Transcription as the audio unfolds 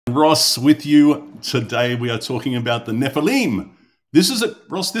Ross with you today. We are talking about the Nephilim.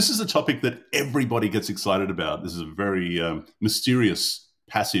 Ross, this is a topic that everybody gets excited about. This is a very mysterious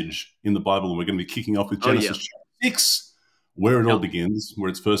passage in the Bible, and we're going to be kicking off with Genesis chapter 6, where it all begins, where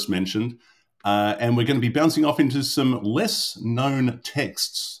it's first mentioned. And we're going to be bouncing off into some less known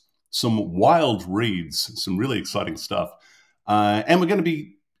texts, some wild reads, some really exciting stuff. And we're going to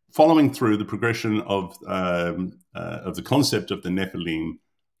be following through the progression of the concept of the Nephilim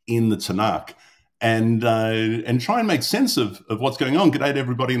in the Tanakh, and try and make sense of what's going on. G'day to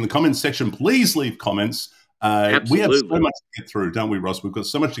everybody in the comments section. Please leave comments. We have so much to get through, don't we, Ross? We've got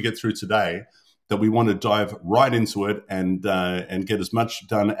so much to get through today that we want to dive right into it and get as much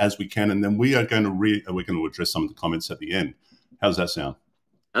done as we can. And then we are going to address some of the comments at the end. How does that sound?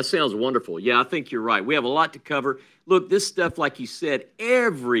 That sounds wonderful. Yeah, I think you're right. We have a lot to cover. Look, this stuff, like you said,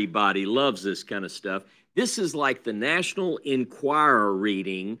 everybody loves this kind of stuff. This is like the National Enquirer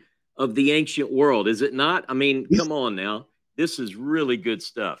reading of the ancient world, is it not? I mean, come on now. This is really good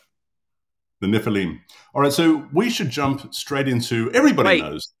stuff. The Nephilim. All right, so we should jump straight into, everybody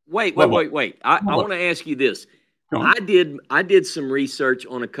knows. Wait. I want to ask you this. I did some research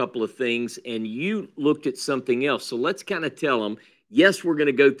on a couple of things, and you looked at something else. So let's kind of tell them, yes, we're going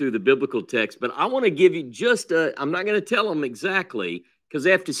to go through the biblical text, but I want to give you just I'm not going to tell them exactly because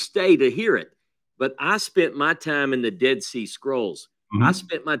they have to stay to hear it. But I spent my time in the Dead Sea Scrolls. I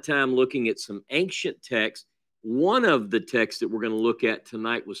spent my time looking at some ancient texts. One of the texts that we're going to look at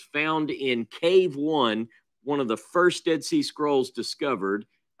tonight was found in Cave 1, one of the first Dead Sea Scrolls discovered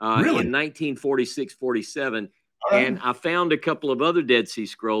in 1946-47. And I found a couple of other Dead Sea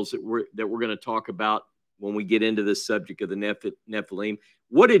Scrolls that we're going to talk about when we get into this subject of the Nephilim.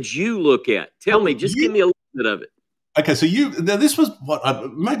 What did you look at? Tell me, just give me a little bit of it. Okay, so this was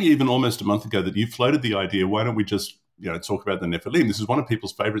maybe even almost a month ago that you floated the idea. Why don't we just talk about the Nephilim? This is one of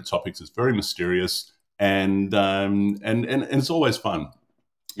people's favorite topics. It's very mysterious and it's always fun.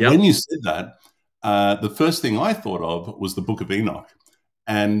 Yep. When you said that, the first thing I thought of was the Book of Enoch,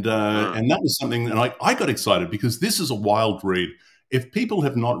 and that was something. And I got excited because this is a wild read. If people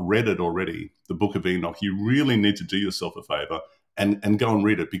have not read it already, the Book of Enoch, you really need to do yourself a favor and go and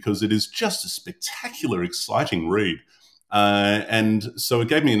read it, because it is just a spectacular, exciting read. And so it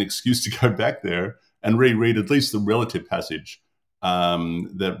gave me an excuse to go back there and reread at least the relative passage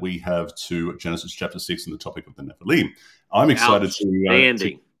that we have to Genesis chapter 6 and the topic of the Nephilim. I'm excited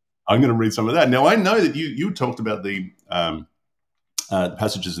I'm going to read some of that. Now, I know that you talked about the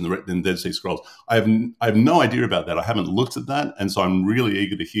passages in the Dead Sea Scrolls. I have no idea about that. I haven't looked at that, and so I'm really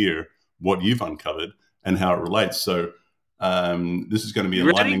eager to hear what you've uncovered and how it relates. So this is going to be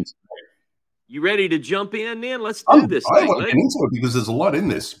enlightening. You ready to jump in then? Let's do this thing. I want to get into it because there's a lot in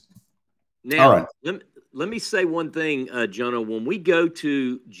this. Now, all right. Let me say one thing, Jono. When we go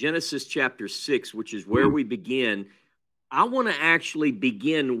to Genesis chapter 6, which is where we begin, I want to actually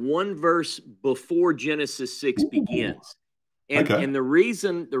begin one verse before Genesis 6 begins. And the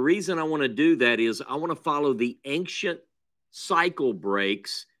reason I want to do that is I want to follow the ancient cycle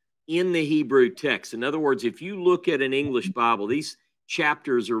breaks in the Hebrew text. In other words, if you look at an English Bible, these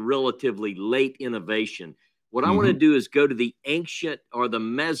chapters are relatively late innovation. What I want to do is go to the ancient or the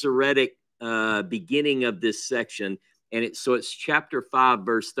Masoretic beginning of this section, and it's chapter 5,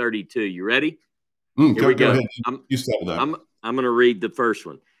 verse 32. You ready? Here we go. You start with that. I'm going to read the first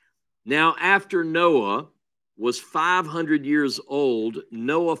one. Now, after Noah was 500 years old,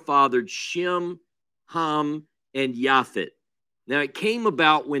 Noah fathered Shem, Ham, and Japhet. Now, it came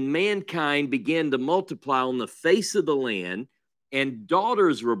about when mankind began to multiply on the face of the land, and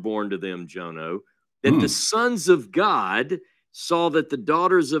daughters were born to them, Jono, that the sons of God saw that the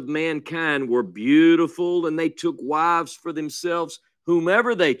daughters of mankind were beautiful, and they took wives for themselves,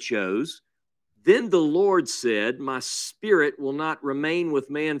 whomever they chose. Then the Lord said, my spirit will not remain with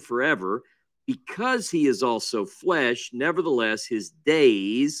man forever, because he is also flesh. Nevertheless, his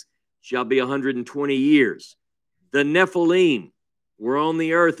days shall be 120 years. The Nephilim were on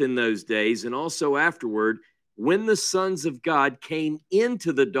the earth in those days, and also afterward, when the sons of God came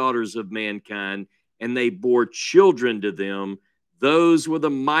into the daughters of mankind, and they bore children to them. Those were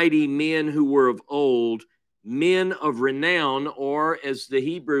the mighty men who were of old, men of renown, or as the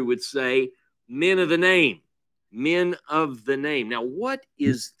Hebrew would say, men of the name. Men of the name. Now, what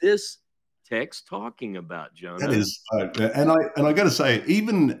is this text talking about, Jonah? That is, and I got to say,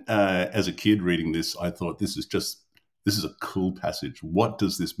 even as a kid reading this, I thought this is a cool passage. What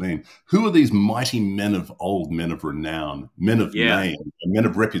does this mean? Who are these mighty men of old, men of renown, men of name, men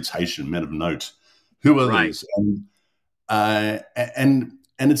of reputation, men of note? Who are these? And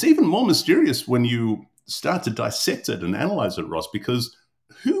it's even more mysterious when you start to dissect it and analyze it, Ross, because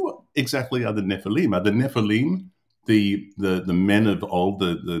who exactly are the Nephilim? Are the Nephilim the men of old,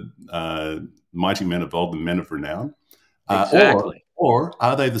 the mighty men of old, the men of renown? Exactly. Or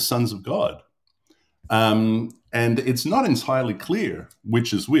are they the sons of God? And it's not entirely clear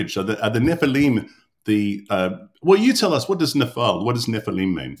which is which. Are the Nephilim well, you tell us, what does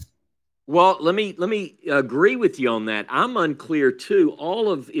Nephilim mean? Well, let me agree with you on that. I'm unclear too.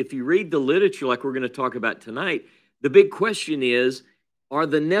 If you read the literature like we're going to talk about tonight, the big question is, are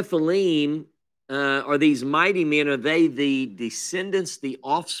the Nephilim, are these mighty men, are they the descendants, the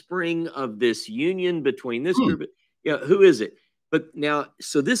offspring of this union between this group? Who is it? But now,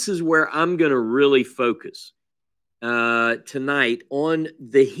 so this is where I'm going to really focus tonight on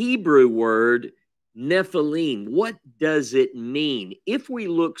the Hebrew word Nephilim. What does it mean? If we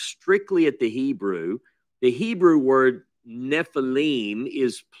look strictly at the Hebrew word Nephilim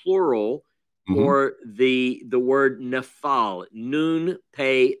is plural, or the word Nephal, Nun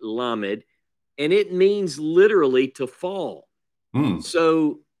Pe Lamed, and it means literally to fall.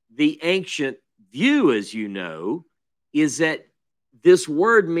 So the ancient view, as you know, is that this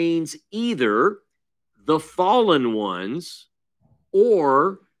word means either the fallen ones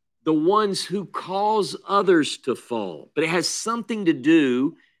or the ones who cause others to fall. But it has something to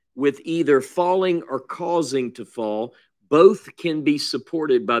do with either falling or causing to fall. Both can be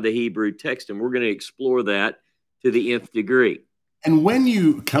supported by the Hebrew text, and we're going to explore that to the nth degree. And when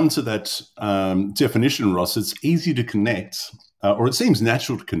you come to that definition, Ross, it's easy to connect, or it seems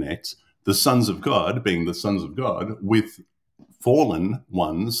natural to connect, the sons of God, being the sons of God, with fallen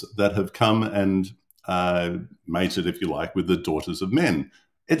ones that have come and mated, if you like, with the daughters of men.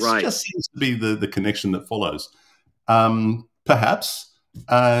 It just seems to be the connection that follows. Perhaps,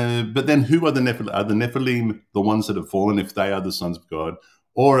 but then who are the Nephilim? Are the Nephilim the ones that have fallen, if they are the sons of God?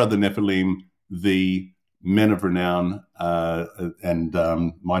 Or are the Nephilim the men of renown and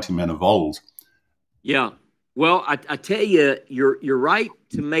mighty men of old? Yeah. Well, I tell you, you're right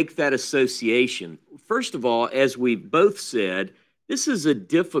to make that association. First of all, as we've both said, this is a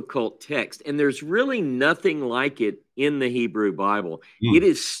difficult text, and there's really nothing like it in the Hebrew Bible. It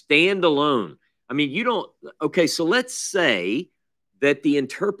is standalone. I mean, okay, so let's say that the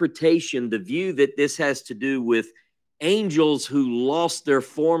interpretation, the view that this has to do with angels who lost their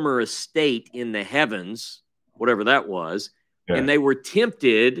former estate in the heavens, whatever that was, and they were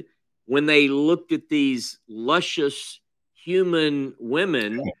tempted when they looked at these luscious human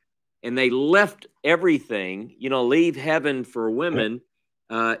women and they left everything, leave heaven for women.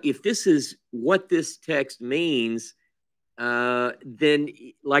 If this is what this text means, then,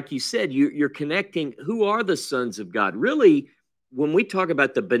 like you said, you're connecting who are the sons of God. Really, when we talk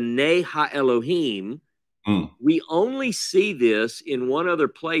about the B'nai HaElohim, we only see this in one other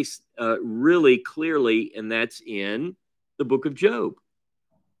place really clearly, and that's in the book of Job.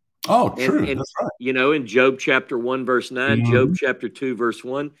 Oh, true. That's right. In Job chapter 1, verse 9, Job chapter 2, verse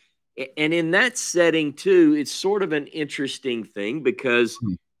 1. And in that setting, too, it's sort of an interesting thing because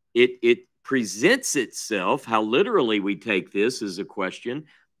it presents itself, how literally we take this is a question,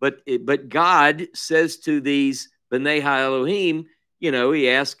 but God says to these B'nai HaElohim, he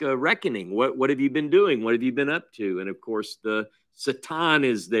asks a reckoning. What have you been doing? What have you been up to? And, of course, the Satan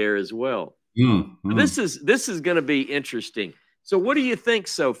is there as well. This is going to be interesting. So what do you think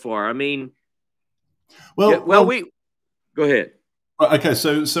so far? I mean, go ahead. Okay,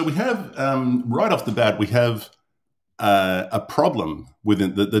 so we have, right off the bat, we have a problem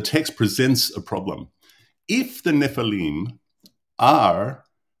within the text presents a problem. If the Nephilim are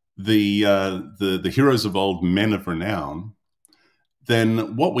the heroes of old, men of renown,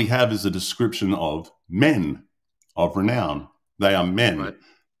 then what we have is a description of men of renown. They are men. Right.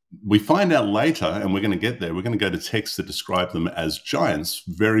 We find out later, and we're going to get there, we're going to go to texts that describe them as giants,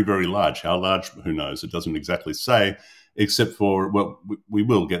 very, very large. How large? Who knows? It doesn't exactly say, except for, well, we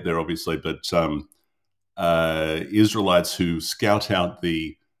will get there, obviously, but Israelites who scout out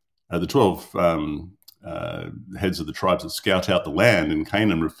the 12 heads of the tribes that scout out the land in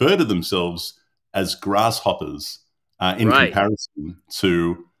Canaan refer to themselves as grasshoppers in comparison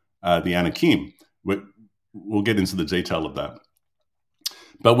to the Anakim. We'll get into the detail of that.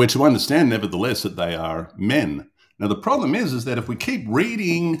 But we're to understand, nevertheless, that they are men. Now, the problem is that if we keep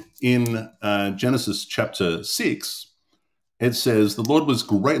reading in Genesis chapter 6, it says, the Lord was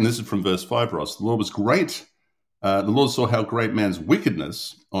great, and this is from verse 5, Ross. The Lord was great. The Lord saw how great man's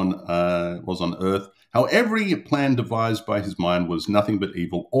wickedness was on earth, how every plan devised by his mind was nothing but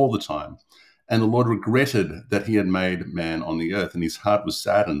evil all the time. And the Lord regretted that he had made man on the earth, and his heart was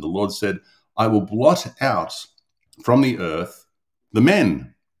saddened. The Lord said, I will blot out from the earth the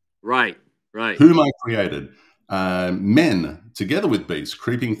men whom I created. men together with beasts,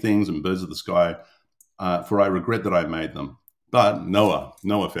 creeping things and birds of the sky, for I regret that I made them. But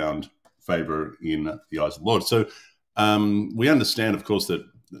Noah found favor in the eyes of the Lord. So we understand, of course, that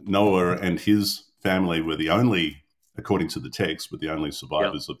Noah and his family were the only, according to the text, were the only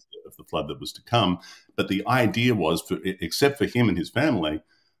survivors of the flood that was to come. But the idea was, except for him and his family,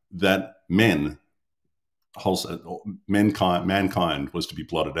 that mankind was to be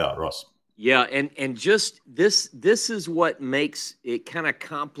blotted out, Ross. Yeah, and just this is what makes it, kind of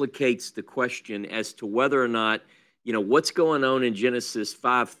complicates the question as to whether or not, you know, what's going on in Genesis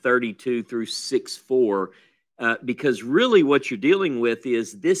 5:32 through 6:4, because really what you're dealing with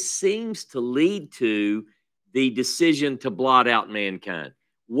is this seems to lead to the decision to blot out mankind.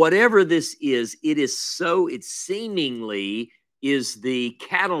 Whatever this is, it seemingly is the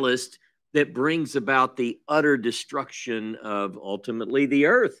catalyst that brings about the utter destruction of ultimately the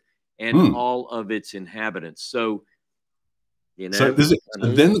earth and all of its inhabitants. So, you know. So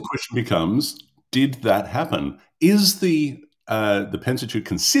then the question becomes: did that happen? Is the Pentateuch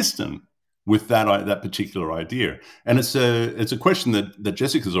consistent with that particular idea? And it's a question that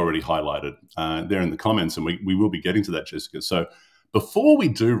Jessica's already highlighted there in the comments, and we will be getting to that, Jessica. So before we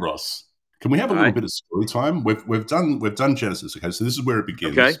do, Ross, can we have a little bit of story time? We've done Genesis. Okay, so this is where it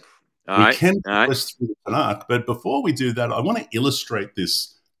begins. Okay. We can progress through the Tanakh, but before we do that, I want to illustrate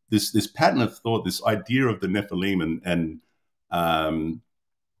this pattern of thought, this idea of the Nephilim, and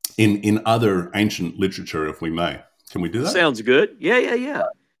in other ancient literature, if we may. Can we do that? Sounds good. Yeah.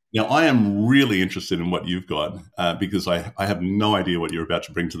 Now, I am really interested in what you've got because I have no idea what you're about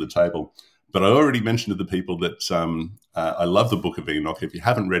to bring to the table. But I already mentioned to the people that I love the Book of Enoch. If you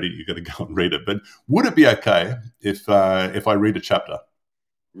haven't read it, you've got to go and read it. But would it be okay if I read a chapter?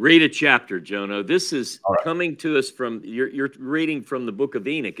 Read a chapter, Jono. This is coming to us from, you're reading from the Book of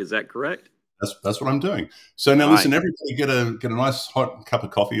Enoch. Is that correct? That's what I'm doing. So now listen, everybody get a nice hot cup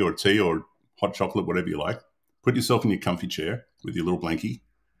of coffee or tea or hot chocolate, whatever you like. Put yourself in your comfy chair with your little blankie.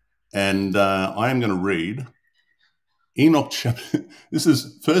 And I am going to read Enoch chapter. This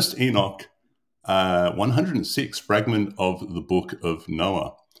is First Enoch 106, fragment of the Book of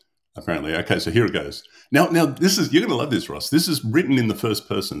Noah. Apparently. Okay, so here it goes. Now this is, you're going to love this, Ross. This is written in the first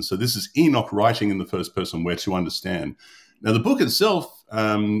person. So this is Enoch writing in the first person, where to understand. Now the book itself,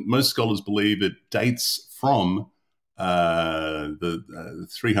 most scholars believe it dates from the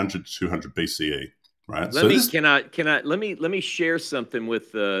 300 to 200 BCE, right? Let me share something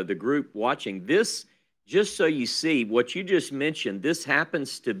with the group watching this, just so you see what you just mentioned. This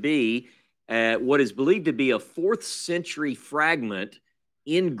happens to be what is believed to be a 4th century fragment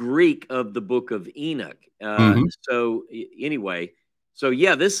in Greek of the Book of Enoch. So anyway, so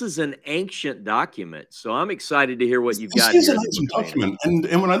yeah, this is an ancient document. So I'm excited to hear what you've got. This is an ancient document.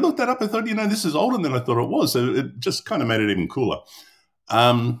 And when I looked that up, I thought, you know, this is older than I thought it was. So it just kind of made it even cooler.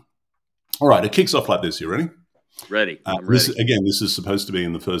 All right, it kicks off like this. You ready? Ready. I'm ready. This is supposed to be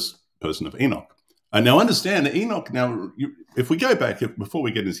in the first person of Enoch. Now understand that Enoch, if we go back, before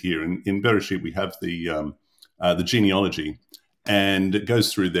we get into here, in Bereshit, we have the genealogy. And it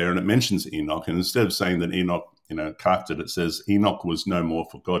goes through there and it mentions Enoch. And instead of saying that Enoch, carked it says Enoch was no more,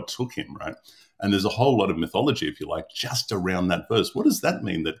 for God took him, right? And there's a whole lot of mythology, if you like, just around that verse. What does that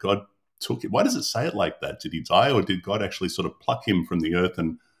mean, that God took him? Why does it say it like that? Did he die, or did God actually sort of pluck him from the earth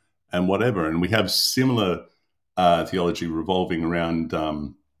and whatever? And we have similar theology revolving around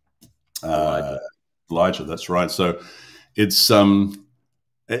Elijah. That's right. So it's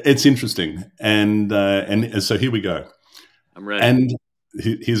interesting. And so here we go. I'm ready. And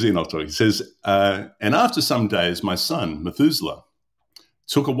here's Enoch talking. He says, and after some days, my son, Methuselah,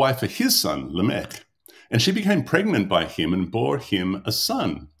 took a wife for his son, Lamech, and she became pregnant by him and bore him a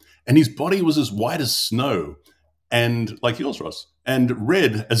son. And his body was as white as snow, and like yours, Ross, and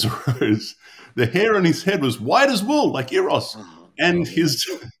red as a rose. The hair on his head was white as wool, like you, Ross, and his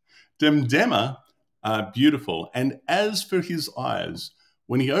demdema beautiful. And as for his eyes,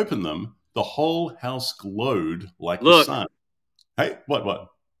 when he opened them, the whole house glowed like the sun. Hey, what?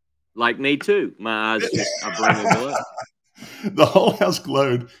 Like me too. My eyes just are burning blood. The whole house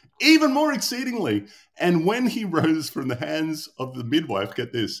glowed even more exceedingly. And when he rose from the hands of the midwife,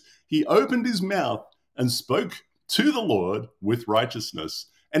 get this, he opened his mouth and spoke to the Lord with righteousness.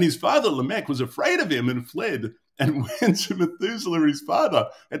 And his father Lamech was afraid of him and fled and went to Methuselah, his father.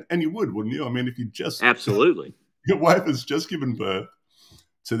 And you would, wouldn't you? I mean, if you just... Absolutely. Your wife has just given birth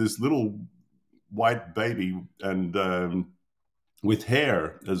to this little white baby and with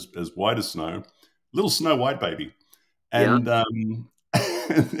hair as white as snow, little Snow White baby. And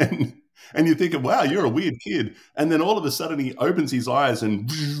and you're thinking, wow, you're a weird kid. And then all of a sudden he opens his eyes and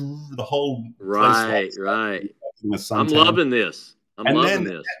the whole right. in a I'm suntan. loving this. I'm loving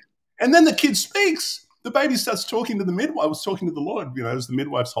this. And then the kid speaks. The baby starts talking to the midwife. I was talking to the Lord, as the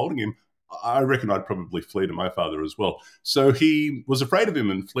midwife's holding him. I reckon I'd probably flee to my father as well. So he was afraid of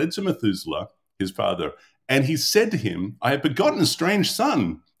him and fled to Methuselah, his father. And he said to him, I have begotten a strange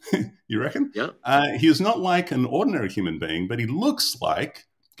son. You reckon? Yeah. He is not like an ordinary human being, but he looks like,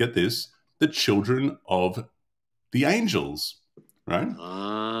 get this, the children of the angels, right?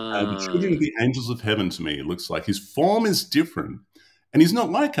 The children of the angels of heaven to me, it looks like. His form is different, and he's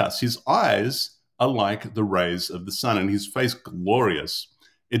not like us. His eyes are like the rays of the sun, and his face glorious.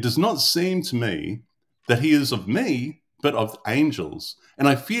 It does not seem to me that he is of me, but of angels. And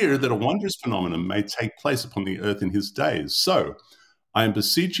I fear that a wondrous phenomenon may take place upon the earth in his days. So I am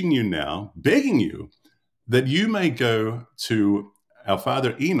beseeching you now, begging you, that you may go to our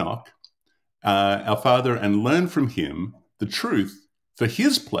father Enoch, our father, and learn from him the truth, for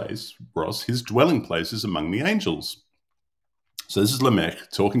his place, Ross, his dwelling place is among the angels. So this is Lamech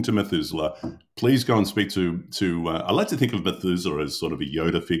talking to Methuselah. Please go and speak to I like to think of Methuselah as sort of a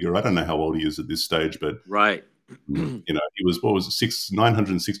Yoda figure. I don't know how old he is at this stage, but right. He was, what was it,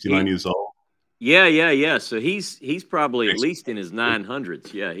 969 years old. Yeah. So he's probably at least in his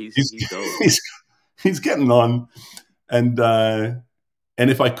 900s. Yeah, he's old. He's getting on, and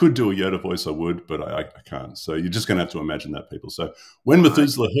if I could do a Yoda voice, I would, but I can't. So you're just going to have to imagine that, people. So when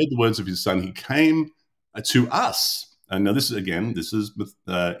Methuselah heard the words of his son, he came to us. And now this is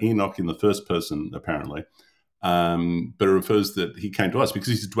Enoch in the first person, apparently. But it refers that he came to us because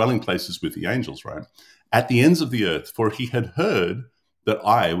his dwelling place is with the angels, right? At the ends of the earth, for he had heard that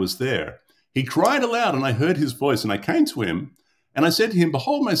I was there. He cried aloud, and I heard his voice, and I came to him, and I said to him,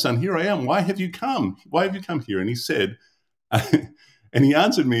 behold, my son, here I am. Why have you come? Why have you come here? And he said, and he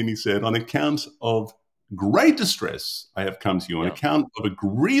answered me, and he said, on account of great distress, I have come to you. On account of a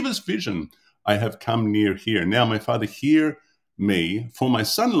grievous vision, I have come near here. Now, my father, hear me, for my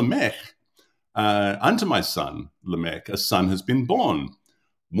son Lamech, unto my son Lamech, a son has been born,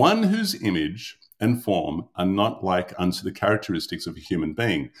 one whose image and form are not like unto the characteristics of a human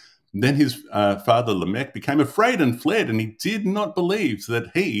being. Then his father Lamech became afraid and fled, and he did not believe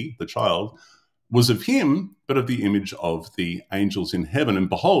that he, the child, was of him, but of the image of the angels in heaven. And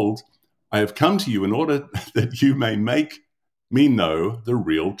behold, I have come to you in order that you may make me know the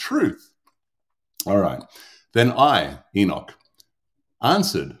real truth. All right. Then I, Enoch,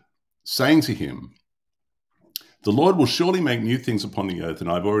 answered, saying to him, the Lord will surely make new things upon the earth, and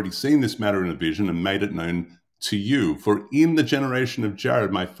I've already seen this matter in a vision and made it known to you. For in the generation of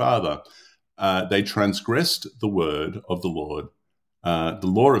Jared, my father, they transgressed the word of the Lord, the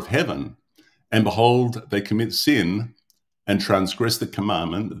law of heaven, and behold, they commit sin and transgress the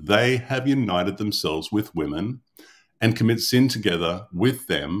commandment. They have united themselves with women and commit sin together with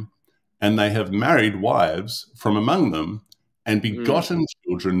them, and they have married wives from among them and begotten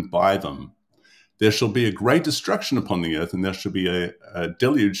children by them. There shall be a great destruction upon the earth, and there shall be a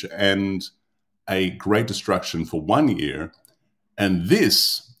deluge and a great destruction for 1 year. And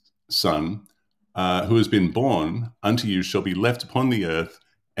this son who has been born unto you shall be left upon the earth,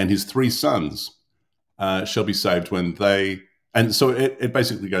 and his 3 sons shall be saved when they... And so it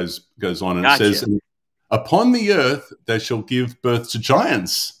basically goes on, and It says, upon the earth they shall give birth to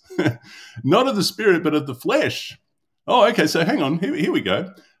giants, not of the spirit, but of the flesh. Oh, okay, so hang on, here we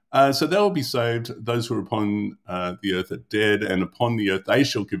go. So they will be saved, those who are upon the earth are dead, and upon the earth they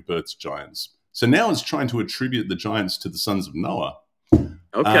shall give birth to giants. So now it's trying to attribute the giants to the sons of Noah.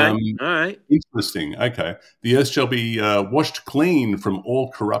 Okay, all right. Interesting, okay. The earth shall be washed clean from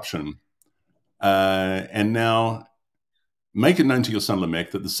all corruption. And now make it known to your son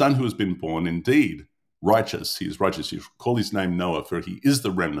Lamech that the son who has been born, indeed, righteous, he is righteous. You call his name Noah, for he is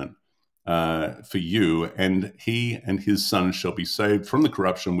the remnant for you, and he and his son shall be saved from the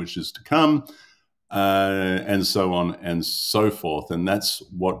corruption which is to come, and so on and so forth. And that's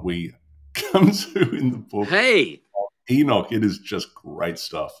what we come to in the book of Enoch. It is just great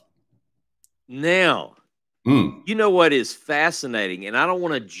stuff. Now, you know what is fascinating, and I don't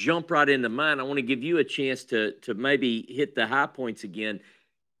want to jump right into mine. I want to give you a chance to maybe hit the high points again.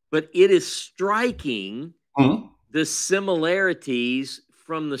 But it is striking the similarities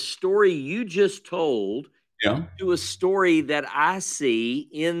from the story you just told to a story that I see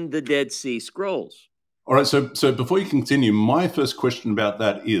in the Dead Sea Scrolls. All right, so before you continue, my first question about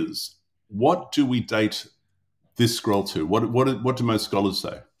that is, what do we date this scroll to? What do most scholars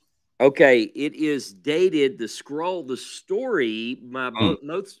say? Okay, it is dated, the story,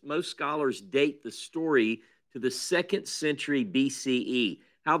 most scholars date the story to the 2nd century BCE.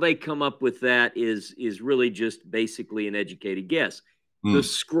 How they come up with that is really just basically an educated guess. The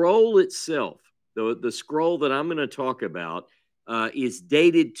scroll itself The scroll that I'm going to talk about is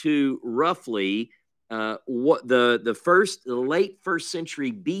dated to roughly what the late first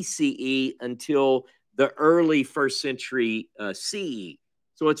century BCE until the early first century CE.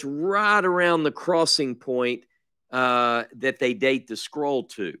 So it's right around the crossing point that they date the scroll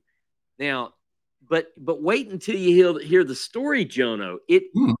to. Now, but wait until you hear the story, Jono.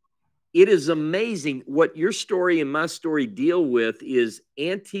 It is amazing what your story and my story deal with is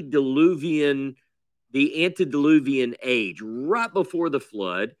the antediluvian age, right before the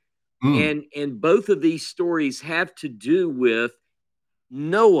flood. And both of these stories have to do with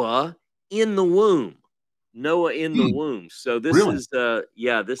Noah in the womb. Noah in the womb. So this Really? is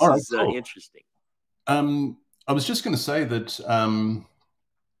this All right, is cool. interesting. I was just going to say that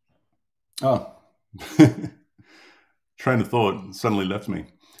train of thought suddenly left me.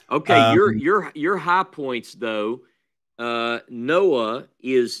 Okay, your high points though. Noah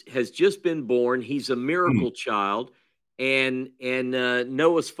has just been born. He's a miracle child, and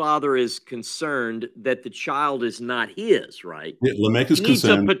Noah's father is concerned that the child is not his. Right? Yeah, Lamech is he needs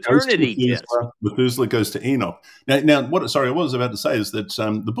concerned. a paternity test. Methuselah goes to Enoch. Now, what I was about to say is that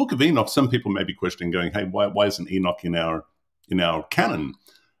the Book of Enoch. Some people may be questioning, going, "Hey, why isn't Enoch in our canon?"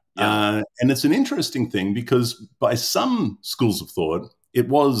 Yeah. And it's an interesting thing because by some schools of thought, it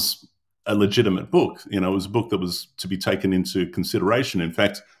was a legitimate book. It was a book that was to be taken into consideration. In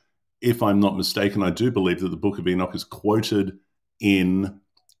fact, if I'm not mistaken, I do believe that the Book of Enoch is quoted in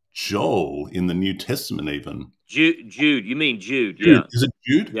Joel in the New Testament even. Jude, you mean Jude, yeah. Is it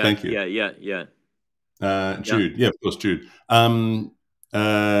Jude? Yeah, Thank you. Yeah. Jude, yeah, of course, Jude. And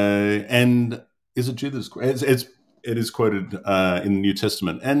is it Jude that's it is quoted in the New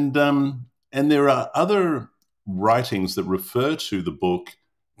Testament, and there are other writings that refer to the book,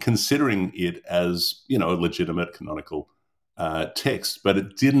 considering it as a legitimate canonical text, but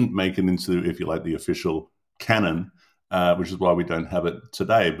it didn't make it into, if you like, the official canon, which is why we don't have it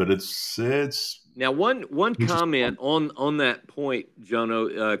today. But it's now one comment on that point,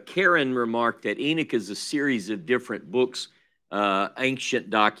 Jono. Karen remarked that Enoch is a series of different books. Ancient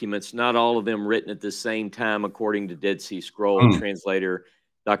documents, not all of them written at the same time, according to Dead Sea Scroll translator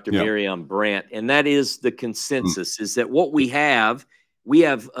Dr. Miriam Brandt. And that is the consensus, is that what we have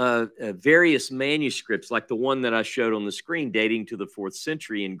various manuscripts, like the one that I showed on the screen, dating to the 4th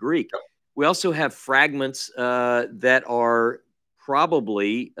century in Greek. We also have fragments that are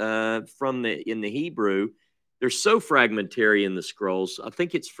probably in the Hebrew. They're so fragmentary in the scrolls. I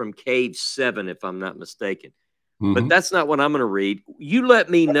think it's from Cave 7, if I'm not mistaken. But that's not what I'm going to read. You let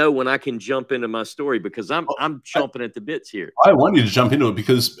me know when I can jump into my story, because I'm chomping at the bits here. I want you to jump into it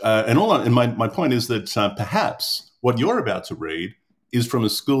because, my point is that perhaps what you're about to read is from a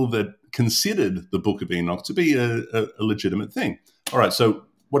school that considered the Book of Enoch to be a legitimate thing. All right, so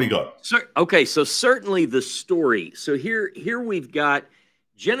what do you got? So certainly the story. So here we've got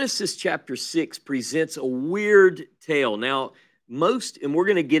Genesis chapter 6 presents a weird tale. Now, and we're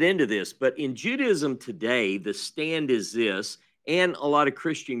going to get into this, but in Judaism today, the stand is this, and a lot of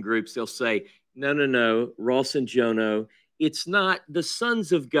Christian groups, they'll say, no, Ross and Jono, it's not, the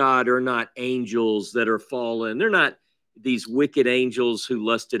sons of God are not angels that are fallen. They're not these wicked angels who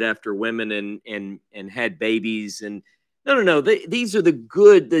lusted after women and had babies. And no, these are the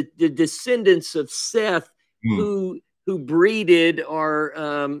good, the descendants of Seth who breeded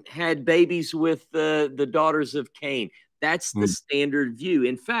or had babies with the daughters of Cain. That's the standard view.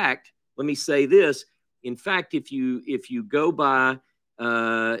 In fact, let me say this. In fact, if you go by,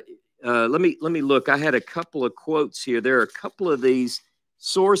 let me look. I had a couple of quotes here. There are a couple of these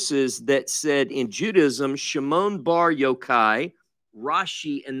sources that said in Judaism, Shimon Bar Yochai,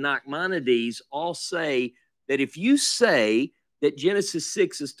 Rashi, and Nachmanides all say that if you say that Genesis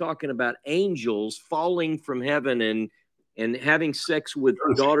 6 is talking about angels falling from heaven and having sex with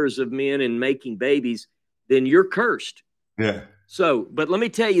daughters of men and making babies, then you're cursed. Yeah. So, but let me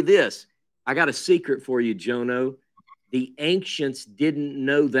tell you this. I got a secret for you, Jono. The ancients didn't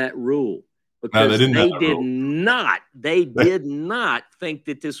know that rule because they did not think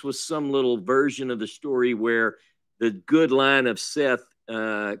that this was some little version of the story where the good line of Seth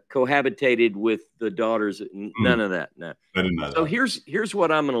cohabitated with the daughters. None of that. No. I didn't know so that. Here's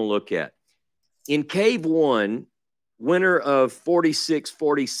what I'm going to look at. In Cave 1, winter of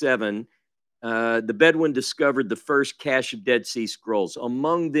 46-47, the Bedouin discovered the first cache of Dead Sea Scrolls.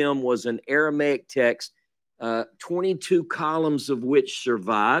 Among them was an Aramaic text, 22 columns of which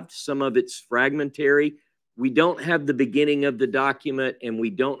survived. Some of it's fragmentary. We don't have the beginning of the document, and we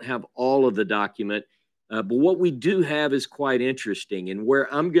don't have all of the document. But what we do have is quite interesting. And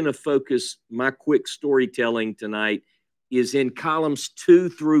where I'm going to focus my quick storytelling tonight is in columns 2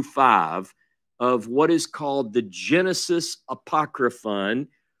 through 5 of what is called the Genesis Apocryphon.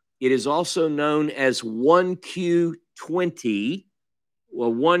 It is also known as 1Q20.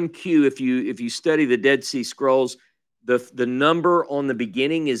 Well, 1Q, if you study the Dead Sea Scrolls, the number on the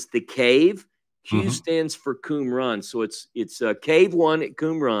beginning is the cave. Q stands for Qumran. So it's cave 1 at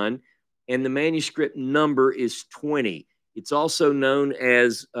Qumran, and the manuscript number is 20. It's also known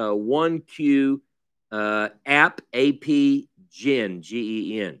as 1Q AP Gen,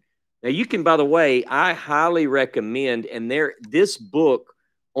 Gen. Now you can, by the way, I highly recommend, and this book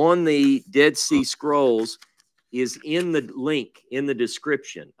on the Dead Sea Scrolls is in the link in the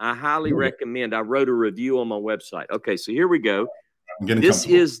description. I highly recommend. I wrote a review on my website. Okay, so here we go. This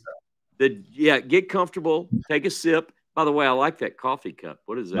is get comfortable, take a sip. By the way, I like that coffee cup.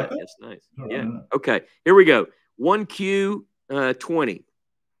 What is that? That's nice. Yeah. Okay, here we go. 1Q20.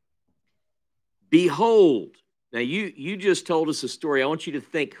 Behold. Now, you just told us a story. I want you to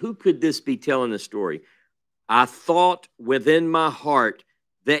think, who could this be telling the story? I thought within my heart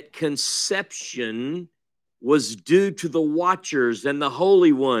that conception was due to the watchers and the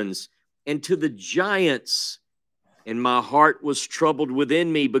holy ones and to the giants. And my heart was troubled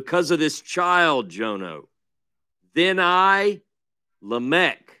within me because of this child, Jono. Then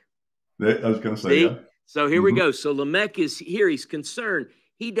Lamech. I was going to say, yeah. So here we go. So Lamech is here. He's concerned.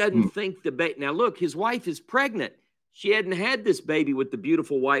 He doesn't think the baby. Now, look, his wife is pregnant. She hadn't had this baby with the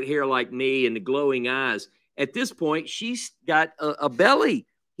beautiful white hair like me and the glowing eyes. At this point, she's got a belly.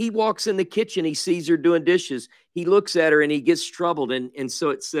 He walks in the kitchen. He sees her doing dishes. He looks at her and he gets troubled. And so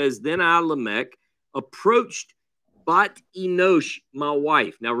it says, then Lamech approached Bat Enosh, my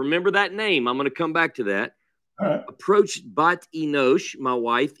wife. Now, remember that name. I'm going to come back to that. All right. Approached Bat Enosh, my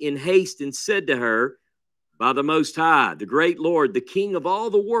wife, in haste and said to her, by the Most High, the great Lord, the King of all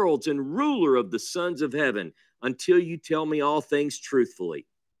the worlds and ruler of the sons of heaven, until you tell me all things truthfully.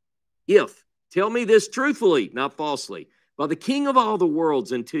 Tell me this truthfully, not falsely. By the King of all the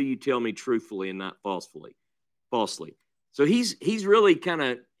worlds, until you tell me truthfully and not falsely. So he's really kind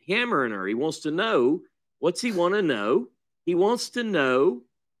of hammering her. He wants to know. What's he want to know? He wants to know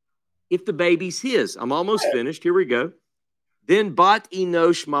if the baby's his. I'm almost finished. Here we go. Then Bat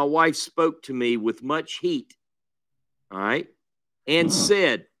Enosh, my wife, spoke to me with much heat, all right, and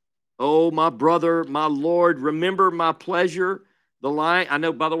said, oh, my brother, my Lord, remember my pleasure. The lying, I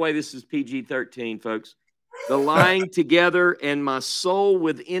know, by the way, this is PG-13, folks. The lying together and my soul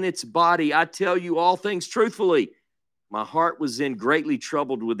within its body. I tell you all things truthfully. My heart was then greatly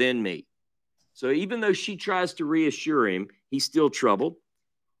troubled within me. So even though she tries to reassure him, he's still troubled.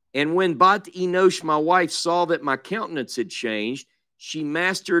 And when Bat Enosh, my wife, saw that my countenance had changed, she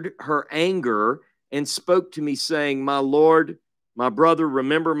mastered her anger and spoke to me, saying, my Lord, my brother,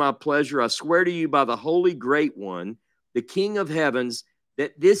 remember my pleasure. I swear to you by the Holy Great One, the King of heavens,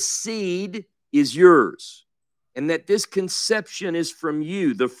 that this seed is yours, and that this conception is from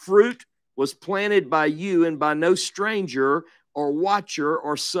you. The fruit was planted by you and by no stranger or watcher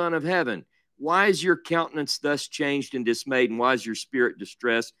or son of heaven. Why is your countenance thus changed and dismayed, and why is your spirit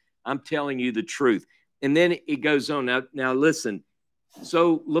distressed? I'm telling you the truth. And then it goes on. Now listen.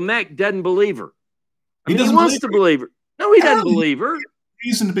 So Lamech doesn't believe her. He wants to believe her. No, he doesn't believe her.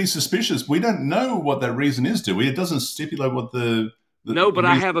 Reason to be suspicious. We don't know what that reason is, do we? It doesn't stipulate what the no, but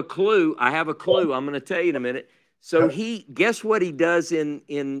I have a clue. I'm going to tell you in a minute. So guess what he does in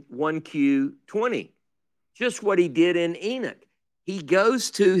 1Q20? Just what he did in Enoch. He goes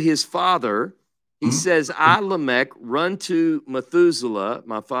to his father. He says, I, Lamech, run to Methuselah,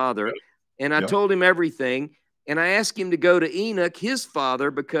 my father, and I told him everything. And I asked him to go to Enoch, his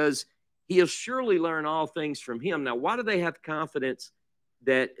father, because he'll surely learn all things from him. Now, why do they have confidence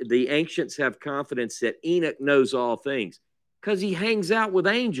that the ancients have confidence that Enoch knows all things? Because he hangs out with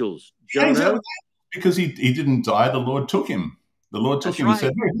angels, Jono. Because he didn't die, the Lord took him. The Lord took him and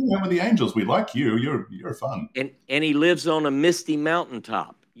said, hey, you hang with the angels. We like you. You're fun. And he lives on a misty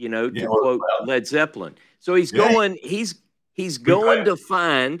mountaintop, to quote Led Zeppelin. So he's going, he's going to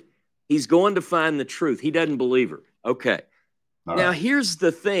find the truth. He doesn't believe her. Okay. Now here's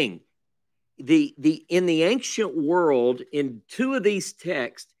the thing. In the ancient world, in two of these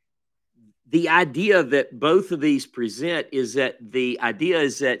texts, the idea that both of these present is that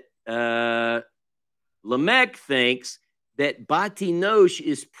Lamech thinks that Bat Enosh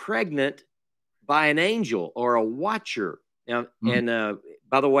is pregnant by an angel or a watcher. Now, and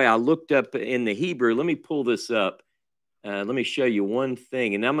by the way, I looked up in the Hebrew. Let me pull this up. Let me show you one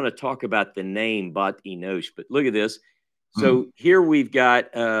thing, and I'm going to talk about the name Bat Enosh. But look at this. So here we've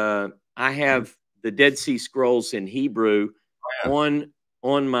got. I have the Dead Sea Scrolls in Hebrew on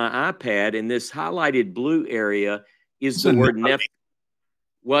my iPad, and this highlighted blue area is the word Nephilim.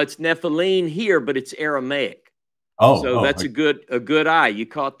 Well, it's Nephilim here, but it's Aramaic. Oh, so that's okay. a good eye. You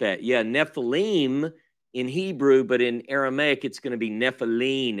caught that. Yeah, Nephilim in Hebrew, but in Aramaic, it's going to be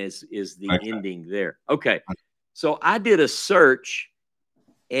Nephilim is the ending there. Okay. So I did a search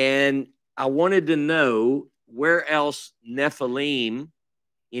and I wanted to know where else Nephilim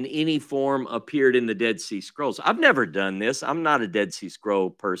in any form appeared in the Dead Sea Scrolls. I've never done this. I'm not a Dead Sea Scroll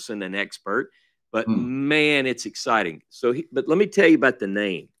person, an expert, but man, it's exciting. So, but let me tell you about the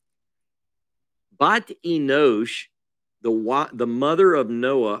name. Bat Enosh, the mother of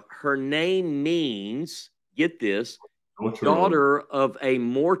Noah, her name means, get this, daughter of a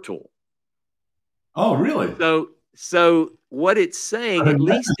mortal. Oh, really? So what it's saying, at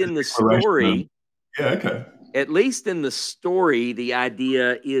least in the story, at least in the story, the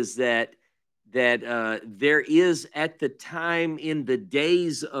idea is that there is, at the time in the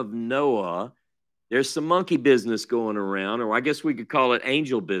days of Noah, there's some monkey business going around, or I guess we could call it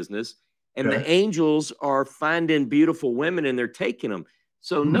angel business. And the angels are finding beautiful women and they're taking them.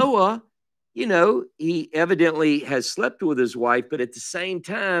 So Noah, you know, he evidently has slept with his wife, but at the same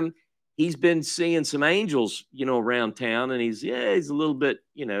time, he's been seeing some angels, you know, around town, and he's a little bit,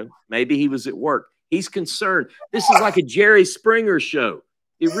 you know, maybe he was at work. He's concerned. This is like a Jerry Springer show.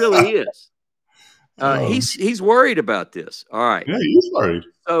 It really is. He's worried about this. All right. Yeah, he's worried.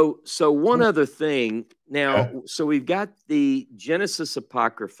 So one other thing. Now, so we've got the Genesis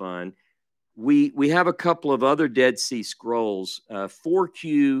Apocryphon. We have a couple of other Dead Sea Scrolls,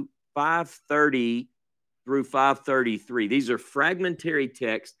 4Q 530 through 533. These are fragmentary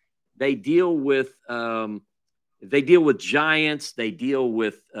texts. They deal with giants. They deal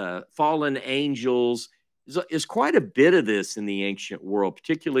with fallen angels. There's quite a bit of this in the ancient world,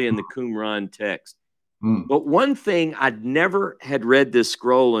 particularly in the Qumran text. But one thing, I'd never had read this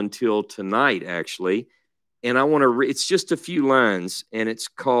scroll until tonight, actually. And I want to read, it's just a few lines, and it's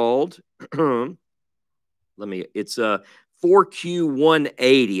called, it's 4Q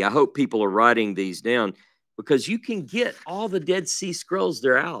 180. I hope people are writing these down because you can get all the Dead Sea Scrolls.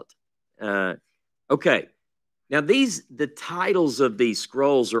 They're out. Okay. Now, the titles of these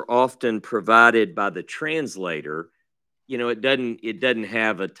scrolls are often provided by the translator. You know, it doesn't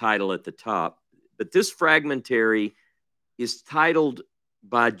have a title at the top, but this fragmentary is titled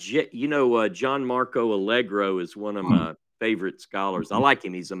by, John Marco Allegro is one of my favorite scholars. I like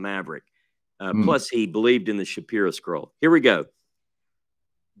him. He's a maverick. Plus, he believed in the Shapiro scroll. Here we go.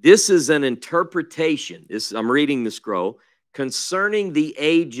 This is an interpretation. I'm reading the scroll concerning the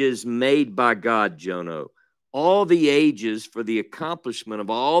ages made by God, Jono. All the ages for the accomplishment of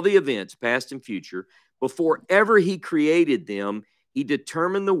all the events, past and future, before ever he created them, he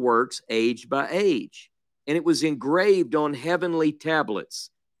determined the works age by age. And it was engraved on heavenly tablets,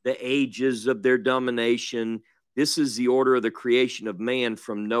 the ages of their domination. This is the order of the creation of man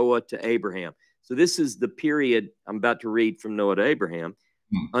from Noah to Abraham. So this is the period I'm about to read from Noah to Abraham,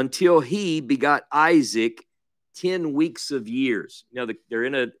 until he begot Isaac 10 weeks of years. Now, they're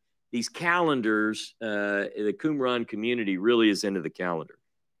in these calendars. The Qumran community really is into the calendar.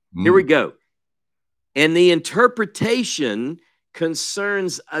 Here we go. And the interpretation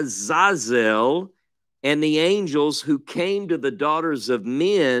concerns Azazel and the angels who came to the daughters of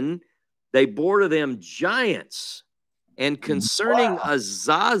men. They bore to them giants. And concerning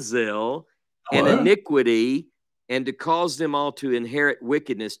Azazel and iniquity, and to cause them all to inherit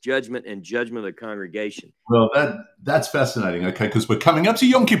wickedness, judgment, and judgment of the congregation. Well, that's fascinating. Okay, because we're coming up to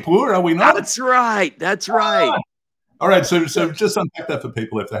Yom Kippur, are we not? That's right. That's right. All right, so just unpack that for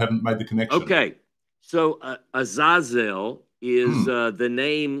people if they haven't made the connection. Okay, so Azazel is the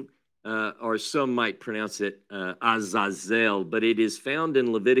name, or some might pronounce it Azazel, but it is found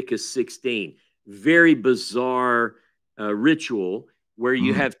in Leviticus 16. Very bizarre ritual where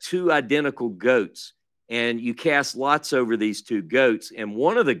you have two identical goats, and you cast lots over these two goats, and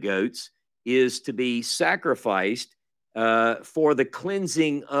one of the goats is to be sacrificed for the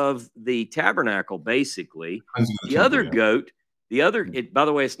cleansing of the tabernacle, basically. The other goat, by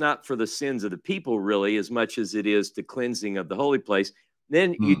the way, it's not for the sins of the people really as much as it is the cleansing of the holy place.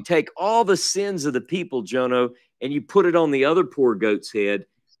 Then you take all the sins of the people, Jono, and you put it on the other poor goat's head,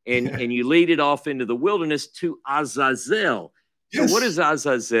 and you lead it off into the wilderness to Azazel. So what is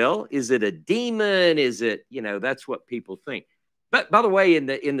Azazel? Is it a demon? Is it, that's what people think. But by the way,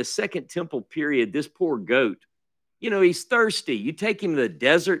 in the Second Temple period, this poor goat, he's thirsty. You take him to the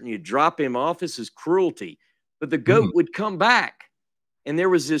desert and you drop him off. This is cruelty. But the goat would come back. And there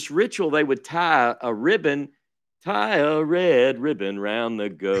was this ritual. They would tie a red ribbon round the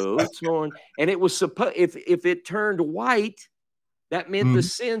goat's horn. And it was supposed, if it turned white, that meant the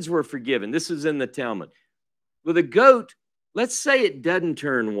sins were forgiven. This is in the Talmud. Well, the goat let's say it doesn't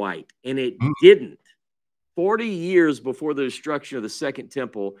turn white, and it Mm. didn't. 40 years before the destruction of the second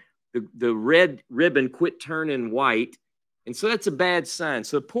temple, the red ribbon quit turning white. And so that's a bad sign.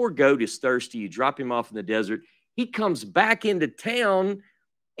 So the poor goat is thirsty. You drop him off in the desert. He comes back into town,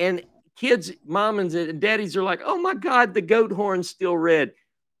 and kids, moms and daddies are like, oh my God, the goat horn's still red.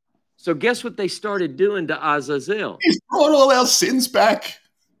 So guess what they started doing to Azazel? He's brought all our sins back.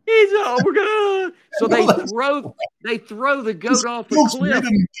 He's, oh, we're gonna. So they throw the goat off a cliff.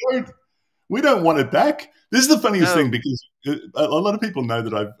 We don't want it back. This is the funniest thing, because a lot of people know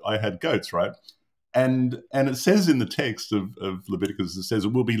that I had goats, right? And it says in the text of Leviticus, it says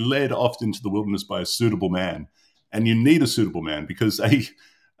it will be led off into the wilderness by a suitable man, and you need a suitable man, because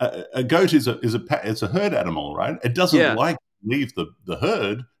a goat is a herd animal, right? It doesn't like to leave the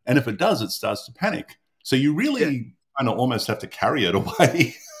herd, and if it does, it starts to panic. So you really kind of almost have to carry it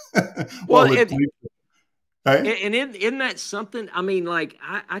away. And isn't that something? I mean, like,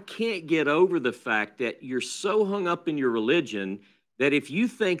 I can't get over the fact that you're so hung up in your religion that if you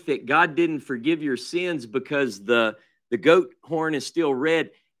think that God didn't forgive your sins because the goat horn is still red,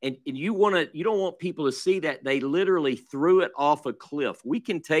 and you don't want people to see that, they literally threw it off a cliff. We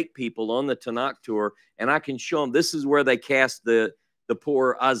can take people on the Tanakh tour, and I can show them this is where they cast the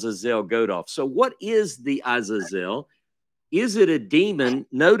poor Azazel goat off. So what is the Azazel? Is it a demon?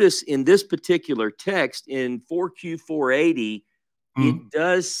 Notice in this particular text in 4Q 480, it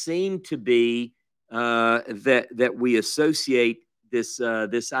does seem to be that we associate this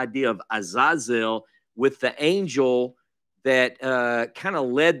idea of Azazel with the angel that kind of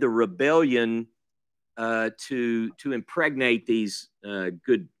led the rebellion to impregnate these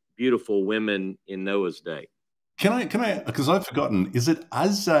good, beautiful women in Noah's day. Can I? Because I've forgotten. Is it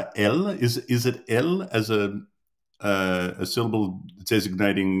Azael? Is it El as a syllable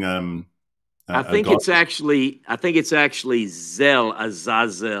designating? I think it's actually Zel,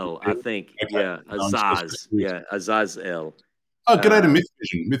 Azazel. I think, okay. Azaz, Azazel. Oh, g'day to Myth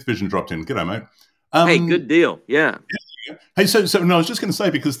Vision. Myth Vision dropped in. G'day, mate. Hey, good deal. Yeah. Hey, so no, I was just going to say,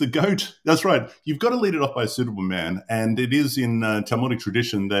 because the goat, that's right. You've got to lead it off by a suitable man, and it is in Talmudic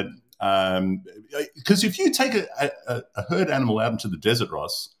tradition that because if you take a herd animal out into the desert,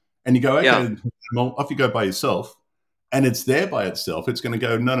 Ross, and you go, okay, well, off you go by yourself, and it's there by itself, it's going to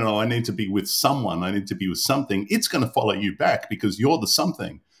go, no, I need to be with someone. I need to be with something. It's going to follow you back because you're the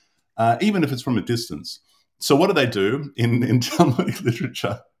something, even if it's from a distance. So what do they do in Talmudic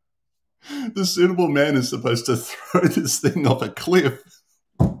literature? The suitable man is supposed to throw this thing off a cliff.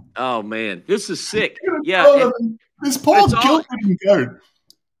 Oh, man. This is sick. Yeah. This poor guilty goat.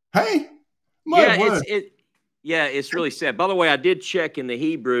 Hey, my word. It's really sad. By the way, I did check in the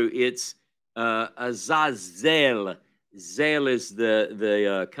Hebrew. It's Azazel. Zel is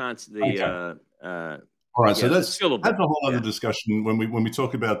the constant. All right, so that's a whole other discussion. When we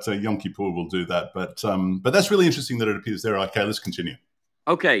talk about Yom Kippur, we'll do that. But that's really interesting that it appears there. Okay, let's continue.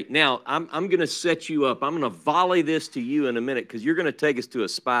 Okay, now I'm going to set you up. I'm going to volley this to you in a minute, because you're going to take us to a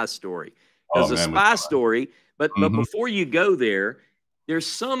spy story. Because a spy story, but before you go there, there's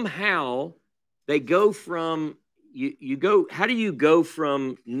somehow they go from you go. How do you go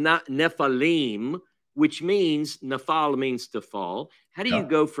from Nephilim, which means Nephal means to fall? How do you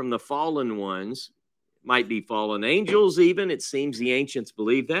go from the fallen ones? Might be fallen angels, even. It seems the ancients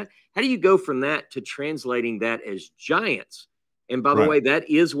believe that. How do you go from that to translating that as giants? And by the way, that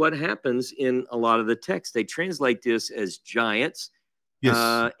is what happens in a lot of the text. They translate this as giants.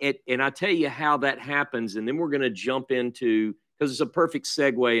 Yes. And I tell you how that happens, and then we're going to jump into, because it's a perfect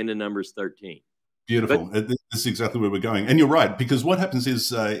segue into Numbers 13. Beautiful. This is exactly where we're going. And you're right, because what happens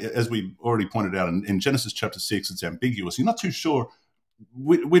is, as we already pointed out, in Genesis chapter 6, it's ambiguous. You're not too sure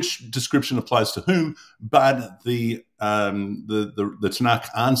which description applies to whom, but the Tanakh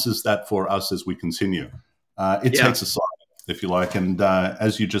answers that for us as we continue. It takes a side, if you like. And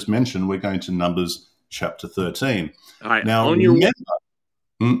as you just mentioned, we're going to Numbers chapter 13. All right. Now, Go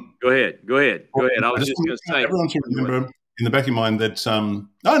ahead. I was just going to say, everyone should remember in the back of your mind that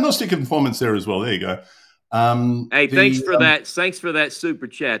Gnostic informants there as well. There you go. Hey, thanks for that. Thanks for that super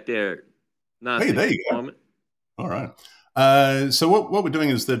chat there. Hey, there you go. All right. So what we're doing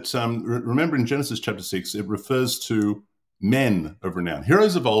is that, remember in Genesis chapter 6, it refers to men of renown,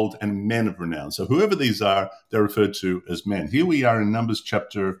 heroes of old and men of renown. So whoever these are, they're referred to as men. Here we are in Numbers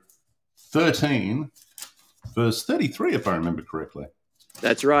chapter 13, verse 33, if I remember correctly.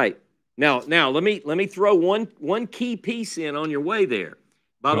 That's right. Now let me throw one key piece in on your way there.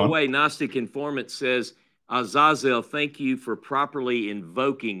 By the way, Gnostic Informant says, Azazel, thank you for properly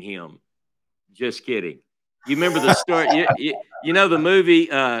invoking him. Just kidding. You remember the story? you know the movie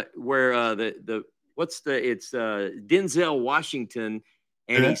where it's Denzel Washington,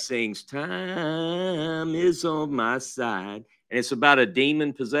 and he sings "Time is on my side," and it's about a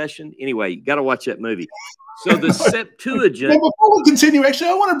demon possession. Anyway, you got to watch that movie. So the Septuagint. Well, before we continue, actually,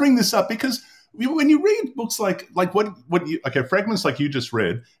 I want to bring this up because when you read books like fragments like you just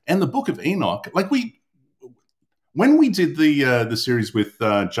read, and the Book of Enoch, when we did the series with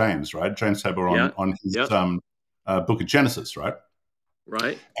James, right? James Tabor on his Book of Genesis, right?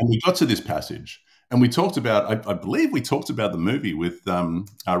 Right. And we got to this passage, and we talked about, I believe we talked about the movie with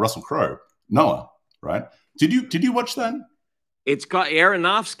Russell Crowe, Noah, right? Did you watch that? It's called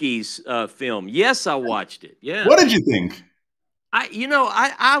Aronofsky's film. Yes, I watched it. Yeah. What did you think?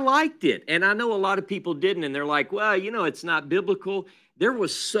 I liked it, and I know a lot of people didn't, and they're like, well, it's not biblical. There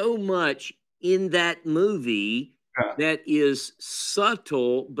was so much in that movie that is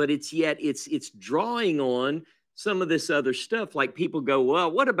subtle, but it's drawing on some of this other stuff. Like people go, well,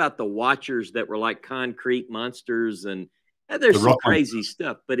 what about the Watchers that were like concrete monsters? And there's some crazy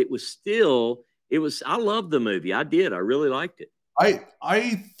stuff, but I loved the movie. I did. I really liked it.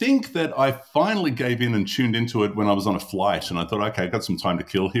 I think that I finally gave in and tuned into it when I was on a flight, and I thought, okay, I got some time to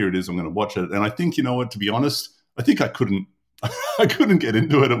kill. Here it is. I'm going to watch it. And I think, you know what, to be honest, I think I couldn't get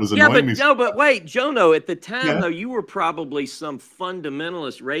into it. It was annoying me. No, but wait, Jono, at the time, though, you were probably some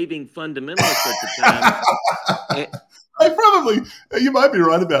raving fundamentalist at the time. You might be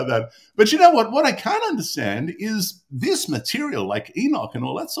right about that. But you know what? What I can't understand is this material, like Enoch and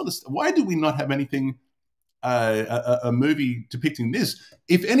all that sort of stuff. Why do we not have anything, a movie depicting this?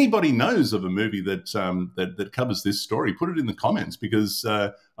 If anybody knows of a movie that covers this story, put it in the comments, because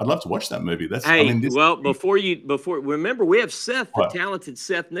I'd love to watch that movie. Remember, we have Seth, the talented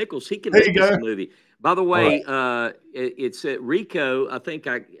Seth Nichols. He can make this movie. By the way, it's at Rico. I think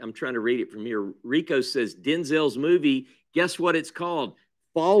I'm trying to read it from here. Rico says Denzel's movie. Guess what it's called?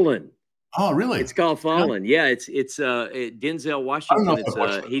 Fallen. Oh, really? It's called Fallen. Yeah, it's Denzel Washington.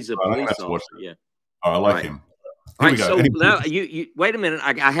 He's a police officer. Yeah. Oh, I like him. All right. So now you wait a minute.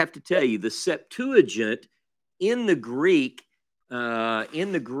 I have to tell you, the Septuagint in the Greek,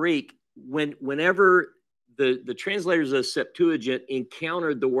 whenever the translators of Septuagint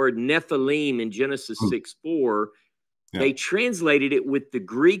encountered the word Nephilim in Genesis 6:4, they translated it with the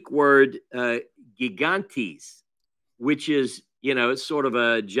Greek word gigantes, which is, it's sort of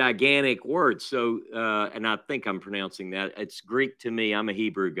a gigantic word. So, and I think I'm pronouncing that. It's Greek to me. I'm a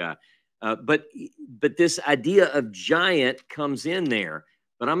Hebrew guy. But this idea of giant comes in there.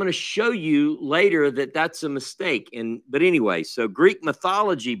 But I'm going to show you later that that's a mistake. But anyway, so Greek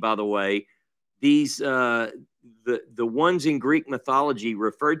mythology, by the way, these the ones in Greek mythology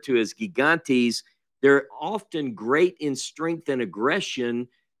referred to as gigantes, they're often great in strength and aggression,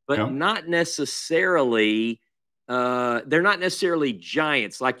 but not necessarily they're not necessarily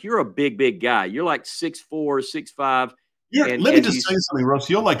giants. Like you're a big guy. You're like 6'4", 6'5". Let me just say something, Ross.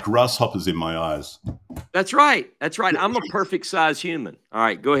 You're like grasshoppers in my eyes. That's right. That's right. I'm a perfect size human. All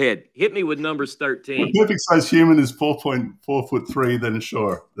right, go ahead. Hit me with numbers 13. A perfect size human is 4.4'3". Then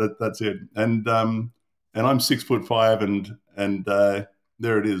sure, that's it. And I'm 6'5", and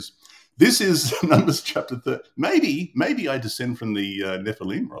there it is. This is Numbers chapter 30. Maybe I descend from the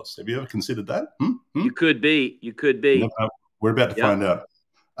Nephilim, Ross. Have you ever considered that? You could be. You could be. We're about to find out.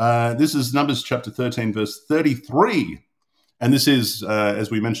 This is Numbers chapter 13, verse 33. And this is,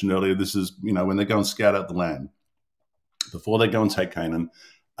 as we mentioned earlier, this is, when they go and scout out the land. Before they go and take Canaan,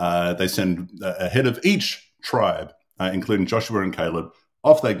 they send ahead of each tribe, including Joshua and Caleb.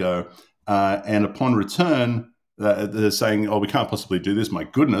 Off they go. And upon return, they're saying, oh, we can't possibly do this. My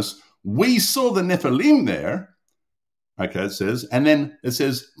goodness. We saw the Nephilim there. Okay, it says. And then it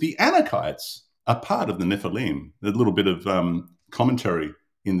says the Anakites are part of the Nephilim. There's a little bit of commentary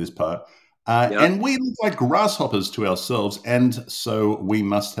in this part. And we look like grasshoppers to ourselves, and so we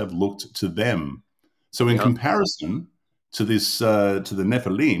must have looked to them. So in comparison to this, to the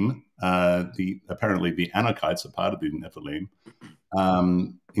Nephilim, apparently the Anakites are part of the Nephilim.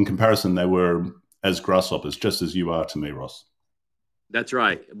 In comparison, they were as grasshoppers, just as you are to me, Ross. That's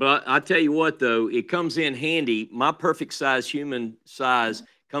right. But I tell you what, though, it comes in handy. My perfect size, human size,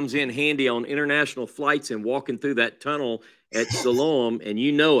 comes in handy on international flights and walking through that tunnel at Siloam, and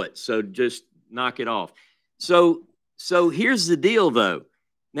you know it. So just knock it off. So here's the deal, though.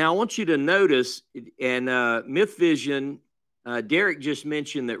 Now, I want you to notice, and Myth Vision, Derek just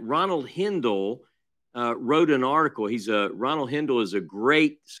mentioned that Ronald Hindle wrote an article. Ronald Hindle is a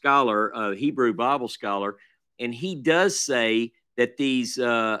great scholar, a Hebrew Bible scholar, and he does say that these,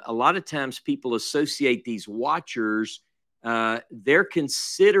 a lot of times people associate these watchers, they're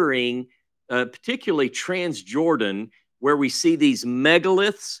considering, particularly Transjordan, where we see these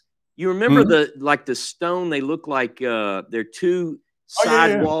megaliths You remember the stone? They look like they're two Oh, yeah,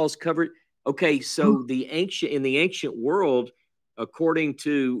 side yeah. walls covered. Okay, so in the ancient world, according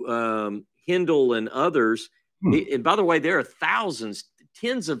to Hindle and others, and by the way, there are thousands,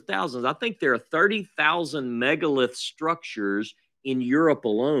 tens of thousands. I think there are 30,000 megalith structures in Europe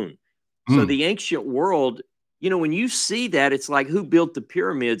alone. So the ancient world, you know, when you see that, it's like, who built the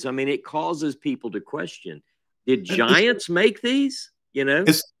pyramids? I mean, it causes people to question: did giants make these? You know.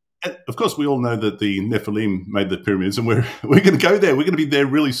 Of course, we all know that the Nephilim made the pyramids, and we're going to go there. We're going to be there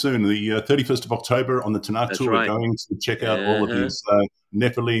really soon. The 31st of October on the Tanakh tour, right. we're going to check out all of his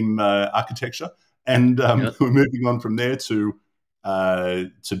Nephilim architecture, and we're moving on from there to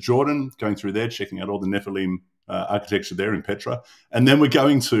Jordan, going through there, checking out all the Nephilim architecture there in Petra, and then we're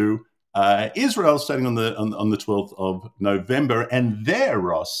going to Israel, starting on the 12th of November, and there,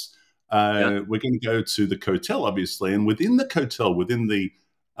 Ross, we're going to go to the Kotel, obviously, and within the Kotel, within the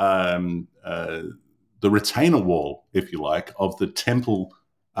retainer wall, if you like, of the temple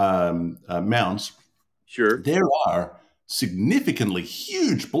mount, there are significantly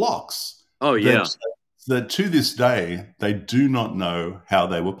huge blocks. Oh, yeah. That to this day, they do not know how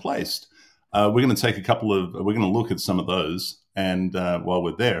they were placed. We're going to take we're going to look at some of those. And while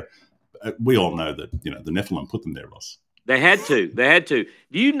we're there, we all know that, you know, the Nephilim put them there, Ross. They had to. They had to.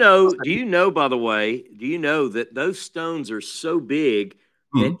 Do you know, by the way, do you know that those stones are so big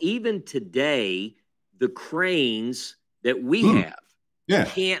that even today, the cranes that we have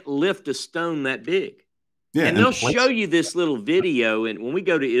can't lift a stone that big? Yeah, and they'll show you this little video. And when we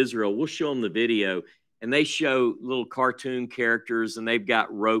go to Israel, we'll show them the video. And they show little cartoon characters, and they've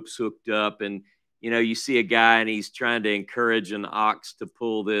got ropes hooked up. And, you know, you see a guy, and he's trying to encourage an ox to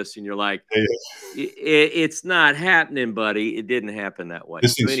pull this. And you're like, it's not happening, buddy. It didn't happen that way.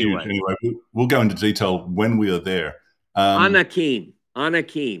 This thing's huge. Anyway, we'll go into detail when we are there. Anakim.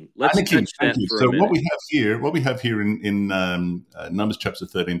 Let's touch that for a minute. So what we have here in Numbers chapter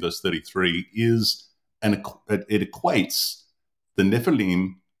 13, verse 33 is it equates the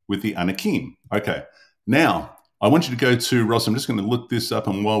Nephilim with the Anakim. Okay. Now, I want you to go to, Ross, I'm just going to look this up,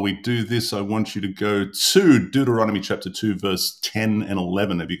 and while we do this, I want you to go to Deuteronomy chapter 2, verse 10 and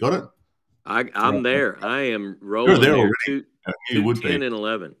 11. Have you got it? I'm there. I am rolling. You're there already. 10 and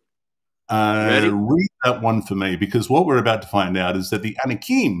 11. Read that one for me, because what we're about to find out is that the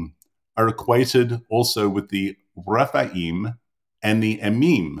Anakim are equated also with the Rephaim and the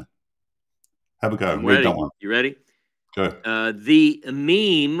Emim. Have a go. Read that one. You ready? Go. The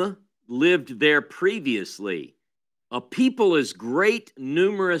Emim lived there previously, a people as great,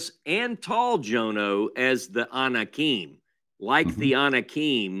 numerous, and tall, Jono, as the Anakim. Like the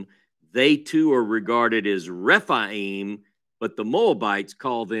Anakim, they too are regarded as Rephaim, but the Moabites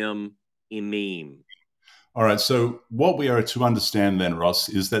call them Emim. All right, so what we are to understand then, Ross,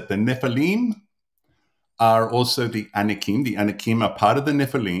 is that the Nephilim are also the Anakim. The Anakim are part of the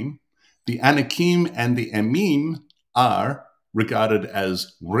Nephilim. The Anakim and the Emim are regarded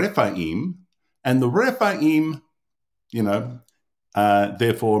as Rephaim, and the Rephaim, you know,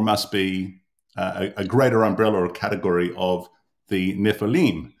 therefore must be a greater umbrella or category of the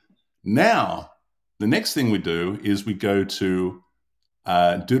Nephilim. Now, the next thing we do is we go to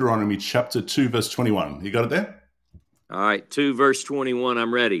Deuteronomy chapter 2, verse 21. You got it there? All right, 2 verse 21,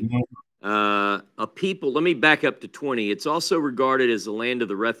 I'm ready. A people, let me back up to 20. It's also regarded as the land of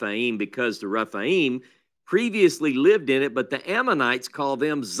the Rephaim because the Rephaim previously lived in it, but the Ammonites call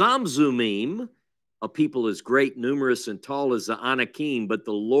them Zamzumim, a people as great, numerous, and tall as the Anakim, but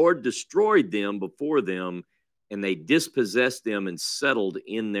the Lord destroyed them before them, and they dispossessed them and settled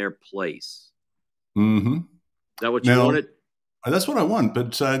in their place. Mm-hmm. Is that what you wanted? That's what I want,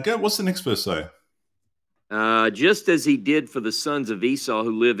 but what's the next verse say? Just as he did for the sons of Esau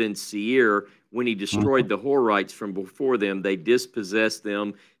who live in Seir, when he destroyed the Horites from before them, they dispossessed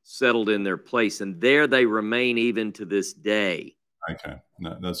them, settled in their place, and there they remain even to this day. Okay,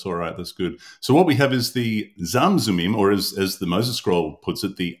 no, that's all right. That's good. So what we have is the Zamzumim, or as the Moses Scroll puts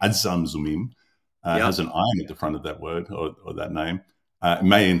it, the Adzamzumim, has an I at the front of that word or that name. It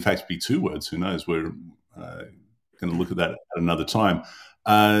may, in fact, be two words. Who knows? We're going to look at that at another time.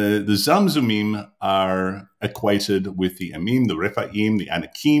 The Zamzumim are equated with the Emim, the Rephaim, the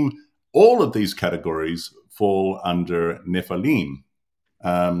Anakim. All of these categories fall under Nephilim.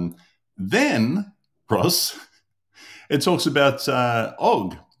 Then, Ross, it talks about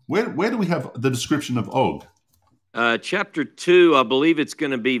Og. Where do we have the description of Og? Chapter 2, I believe it's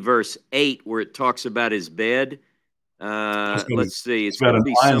going to be verse 8, where it talks about his bed. Let's see. It's going to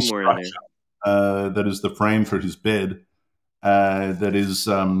be somewhere in there. That is the frame for his bed. That is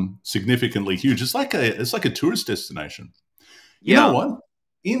significantly huge. It's like a tourist destination. You know what?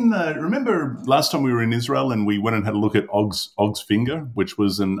 remember last time we were in Israel and we went and had a look at Og's finger, which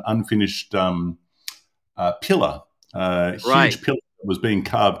was an unfinished pillar, Right. huge pillar that was being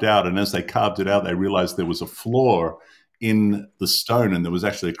carved out. And as they carved it out, they realized there was a flaw in the stone, and there was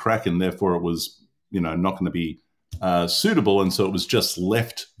actually a crack, and therefore it was, not going to be suitable, and so it was just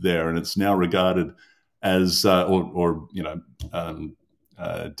left there, and it's now regarded as,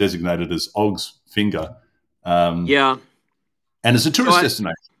 designated as Og's finger. Yeah. And it's a tourist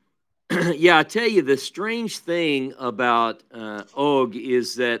destination. Yeah, I tell you, the strange thing about Og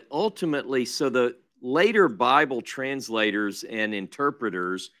is that ultimately, so the later Bible translators and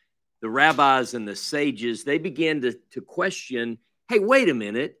interpreters, the rabbis and the sages, they began to question, hey, wait a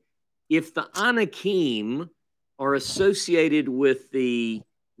minute, if the Anakim are associated with the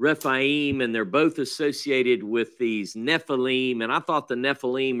Rephaim and they're both associated with these Nephilim, and I thought the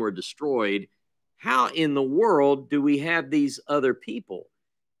Nephilim were destroyed, how in the world do we have these other people?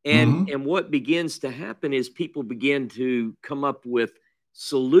 And what begins to happen is people begin to come up with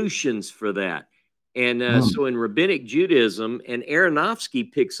solutions for that. And so in Rabbinic Judaism, and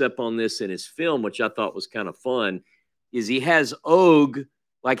Aronofsky picks up on this in his film, which I thought was kind of fun, is he has Og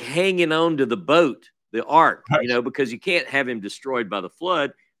like hanging on to the boat, the ark, because you can't have him destroyed by the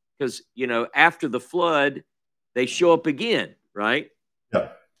flood, because, after the flood, they show up again, right? Yeah.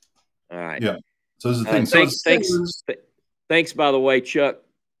 All right. Yeah. So this is the thing. Thanks, by the way, Chuck.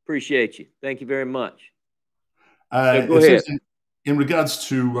 Appreciate you. Thank you very much. So go ahead. In regards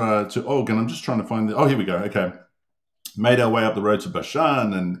to Og, and I'm just trying to find the. Oh, here we go. Okay, made our way up the road to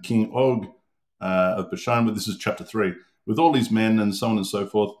Bashan, and King Og of Bashan. But this is chapter 3, with all these men and so on and so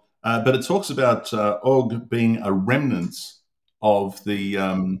forth. But it talks about Og being a remnant of the.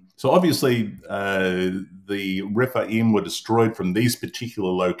 So obviously, the Rephaim were destroyed from these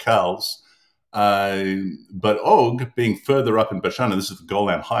particular locales. But Og, being further up in Bashan, and this is the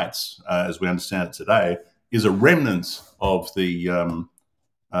Golan Heights, as we understand it today, is a remnant of the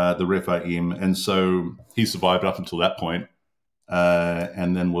Rephaim, and so he survived up until that point,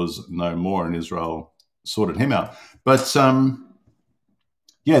 and then was no more, and Israel sorted him out. But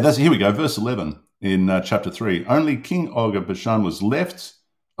here we go, verse 11 in chapter 3. Only King Og of Bashan was left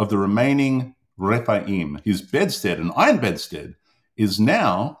of the remaining Rephaim. His bedstead, an iron bedstead, is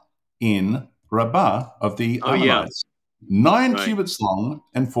now in Rabbah of the Ammonites, 9 cubits long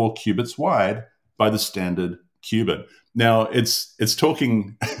and 4 cubits wide by the standard cubit. Now it's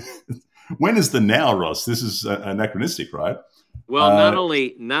talking. When is the now, Ross? This is anachronistic, right? Well, not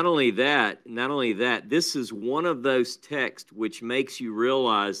only that. This is one of those texts which makes you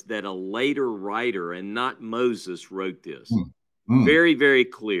realize that a later writer, and not Moses, wrote this. Very, very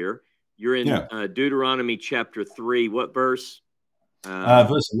clear. You're in Deuteronomy chapter 3. What verse?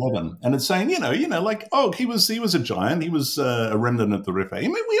 Verse 11, and it's saying, like, oh, he was a giant. He was a remnant of the Rephaim. I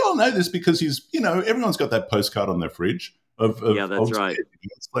mean, we all know this because he's, everyone's got that postcard on their fridge of that's right.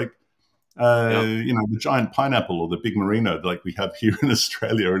 It's like, the giant pineapple or the big merino, like we have here in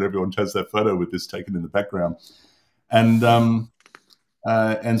Australia, and everyone has their photo with this taken in the background. And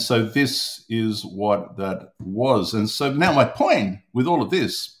so this is what that was. And so now my point with all of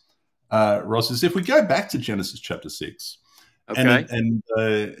this, Ross, is if we go back to Genesis chapter 6. Okay. And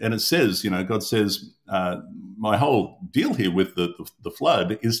it says, God says, my whole deal here with the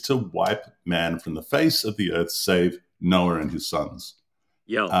flood is to wipe man from the face of the earth, save Noah and his sons.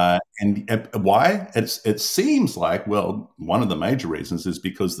 Yeah. And why? It seems like, well, one of the major reasons is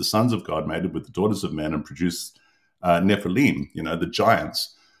because the sons of God mated with the daughters of men and produced Nephilim, the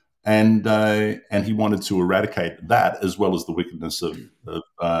giants. And he wanted to eradicate that as well as the wickedness of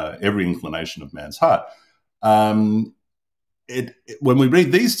every inclination of man's heart. When we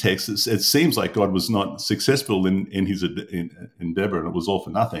read these texts, it seems like God was not successful in his endeavor, and it was all for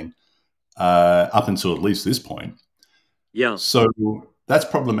nothing up until at least this point. Yeah. So that's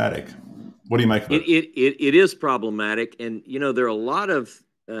problematic. What do you make of it? It is problematic, and there are a lot of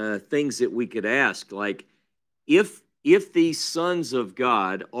things that we could ask, like if these sons of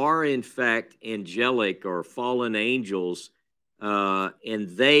God are in fact angelic or fallen angels, and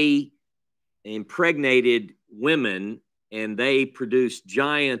they impregnated women, and they produce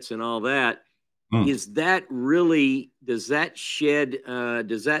giants and all that, is that really, does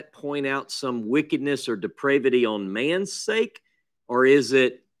that point out some wickedness or depravity on man's sake? Or is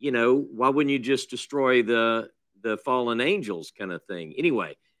it, why wouldn't you just destroy the fallen angels kind of thing?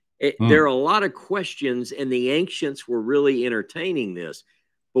 Anyway, there are a lot of questions, and the ancients were really entertaining this.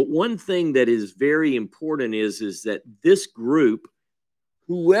 But one thing that is very important is that this group,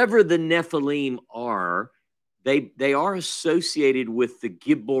 whoever the Nephilim are, they are associated with the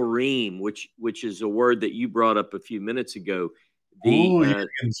Gibborim, which is a word that you brought up a few minutes ago. Oh, yeah,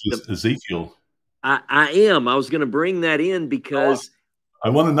 it's Ezekiel. I am. I was going to bring that in because I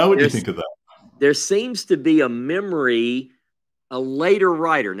want to know what you think of that. There seems to be a memory, a later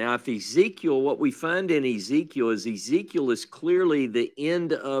writer. Now, if Ezekiel, what we find in Ezekiel is clearly the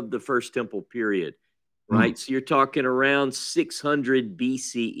end of the First Temple period, right? So you're talking around 600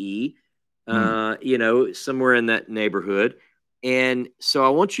 BCE, you know, somewhere in that neighborhood. And so I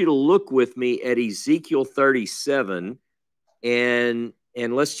want you to look with me at Ezekiel 37 and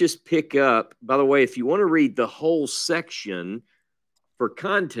let's just pick up. By the way, if you want to read the whole section for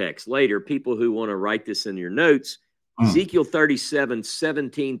context later, people who want to write this in your notes, Ezekiel 37,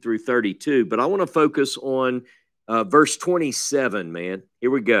 17 through 32. But I want to focus on verse 27, man. Here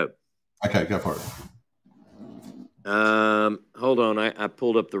we go. Okay, go for it. Hold on. I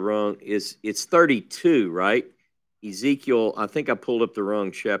pulled up the wrong. It's 32, right? Ezekiel, I think I pulled up the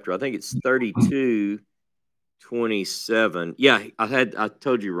wrong chapter. I think it's 32, 27. Yeah, I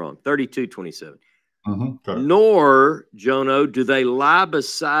told you wrong. 32, 27. Nor, Jono, do they lie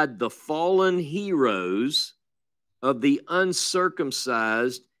beside the fallen heroes of the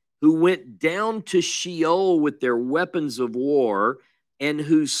uncircumcised who went down to Sheol with their weapons of war and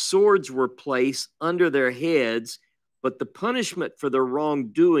whose swords were placed under their heads, but the punishment for their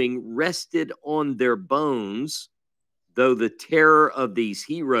wrongdoing rested on their bones, though the terror of these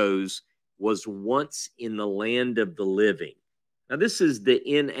heroes was once in the land of the living. Now, this is the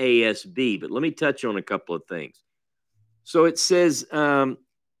NASB, but let me touch on a couple of things. So it says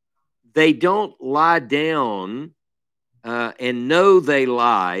they don't lie down and know they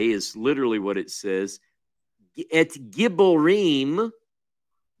lie is literally what it says. At Gibborim,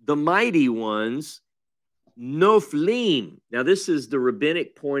 the mighty ones, Nephilim. Now, this is the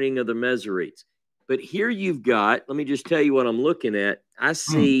rabbinic pointing of the Masoretes. But here you've got, let me just tell you what I'm looking at. I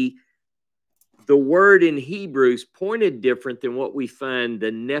see the word in Hebrews pointed different than what we find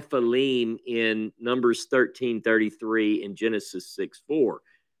the Nephilim in Numbers 13:33 and Genesis 6:4.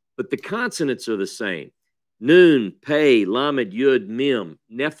 But the consonants are the same. Nun, Pei, Lamed, Yud, Mim,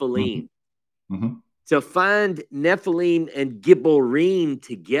 Nephilim. To find Nephilim and Gibborim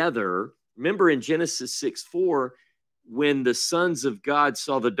together, remember in Genesis 6:4, when the sons of God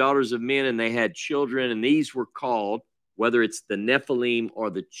saw the daughters of men and they had children, and these were called, whether it's the Nephilim or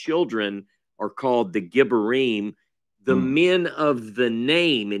the children, are called the Gibborim, the men of the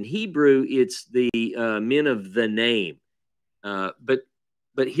name. In Hebrew, it's the men of the name.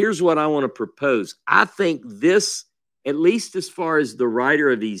 But here's what I want to propose. I think this, at least as far as the writer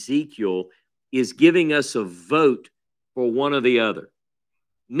of Ezekiel, is giving us a vote for one or the other.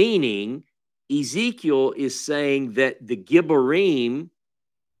 Meaning, Ezekiel is saying that the Gibborim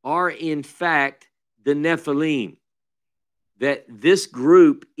are in fact the Nephilim. That this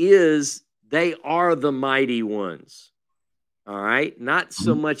group they are the mighty ones. All right? Not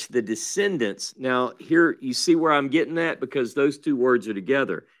so much the descendants. Now, here you see where I'm getting at, because those two words are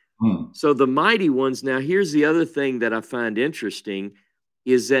together. So the mighty ones. Now, here's the other thing that I find interesting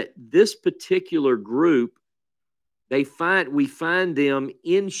is that this particular group, we find them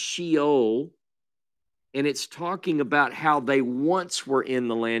in Sheol, and it's talking about how they once were in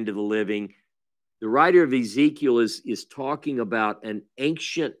the land of the living. The writer of Ezekiel is talking about an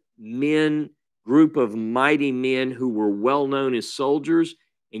ancient group of mighty men who were well known as soldiers.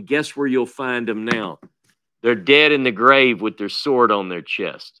 And guess where you'll find them now? They're dead in the grave with their sword on their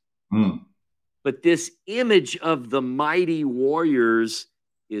chest. But this image of the mighty warriors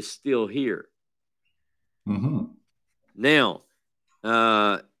is still here. Now,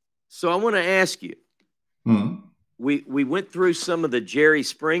 so I want to ask you, we went through some of the Jerry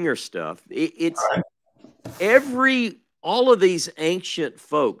Springer stuff. It's all of these ancient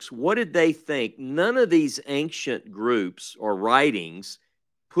folks, what did they think? None of these ancient groups or writings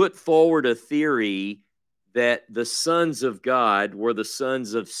put forward a theory that the sons of God were the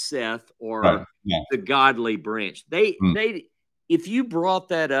sons of Seth or the godly branch. If you brought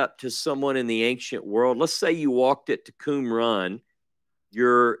that up to someone in the ancient world, let's say you walked it to Qumran,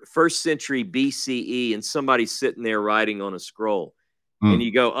 your 1st century BCE, and somebody's sitting there writing on a scroll, and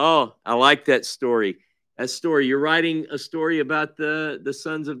you go, "Oh, I like that story. That story. You're writing a story about the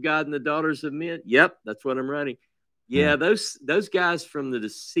sons of God and the daughters of men." "Yep, that's what I'm writing." "Yeah, those guys from the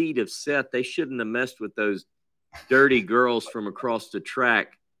seed of Seth, they shouldn't have messed with those dirty girls from across the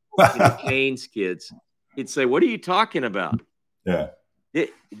track, Cain's kids." He'd say, "What are you talking about?"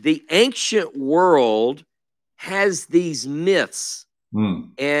 The ancient world has these myths,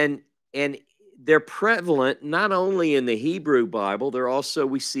 and they're prevalent not only in the Hebrew Bible,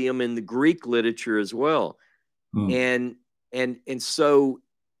 we see them in the Greek literature as well. And so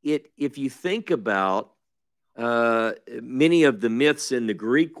if you think about many of the myths in the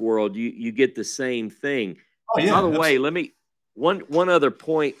Greek world, you get the same thing. Oh, yeah. By the way, let me one other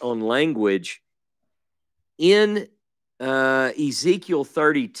point on language. In Ezekiel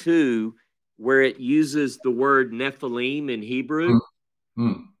 32, where it uses the word Nephilim in Hebrew,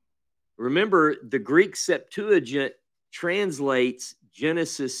 remember the Greek Septuagint translates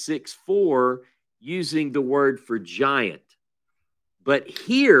Genesis 6:4 using the word for giant. But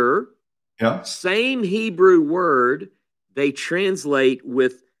here, same Hebrew word, they translate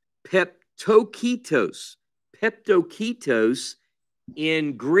with peptoketos. Peptoketos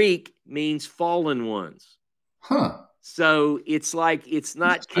in Greek means fallen ones. Huh. So it's like it's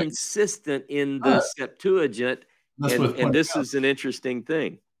not consistent in the Septuagint, and this is an interesting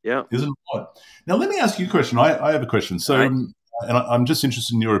thing. Yeah. Isn't it? Now, let me ask you a question. I have a question. So, right. And I'm just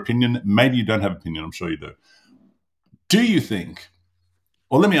interested in your opinion. Maybe you don't have an opinion. I'm sure you do. Do you think,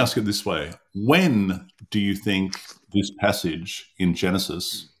 or let me ask it this way, when do you think this passage in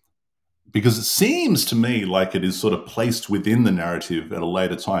Genesis, because it seems to me like it is sort of placed within the narrative at a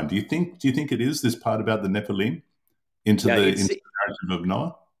later time. Do you think it is this part about the Nephilim into the narrative of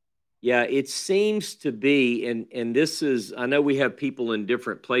Noah? Yeah, it seems to be, and this is, I know we have people in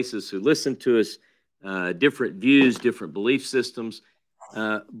different places who listen to us, different views, different belief systems,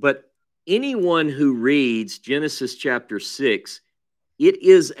 but anyone who reads Genesis chapter 6, it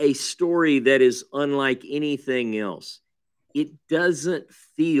is a story that is unlike anything else. It doesn't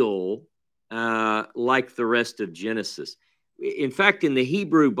feel like the rest of Genesis. In fact, in the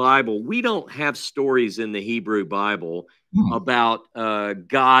Hebrew Bible, we don't have stories in the Hebrew Bible about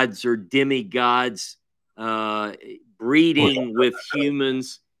gods or demigods breeding with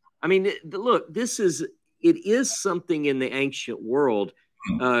humans. I mean, look, it is something in the ancient world.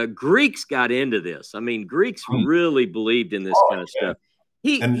 Greeks got into this. I mean, Greeks really believed in this kind of stuff.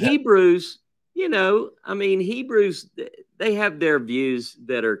 Hebrews, Hebrews, they have their views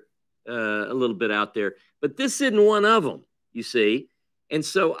that are a little bit out there, but this isn't one of them, you see. And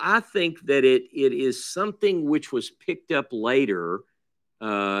so I think that it is something which was picked up later,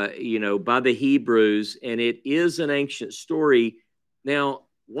 by the Hebrews, and it is an ancient story. Now,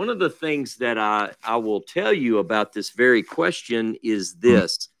 one of the things that I will tell you about this very question is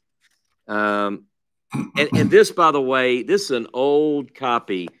this. And this, by the way, this is an old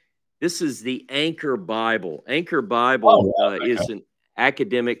copy. This is the Anchor Bible. Anchor Bible is an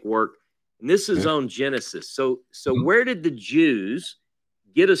academic work, and this is on Genesis. So where did the Jews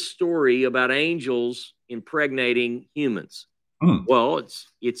get a story about angels impregnating humans? Well,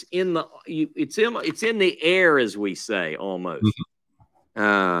 it's in the air, as we say, almost.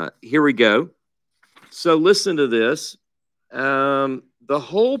 Here we go. So listen to this. The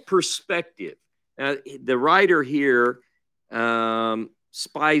whole perspective. The writer here,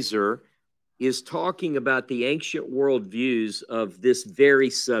 Spicer, is talking about the ancient world views of this very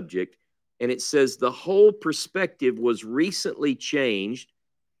subject. And it says the whole perspective was recently changed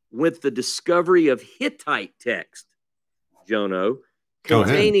with the discovery of Hittite text, Jono,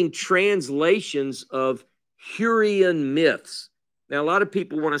 containing translations of Hurrian myths. Now, a lot of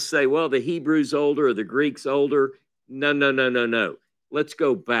people want to say, well, the Hebrew's older or the Greek's older. No. Let's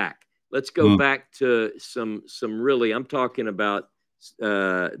go back. Let's go back to some really, I'm talking about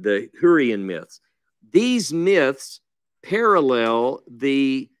the Hurrian myths. These myths parallel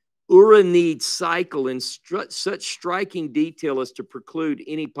the Uranid cycle in such striking detail as to preclude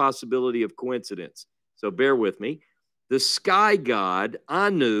any possibility of coincidence. So bear with me. The sky god,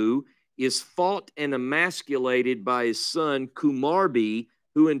 Anu, is fought and emasculated by his son, Kumarbi,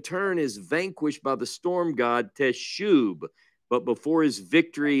 who in turn is vanquished by the storm god, Teshub. But before his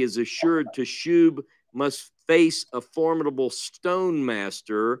victory is assured, Teshub must face a formidable stone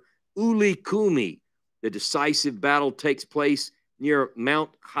master, Ulikumi. The decisive battle takes place near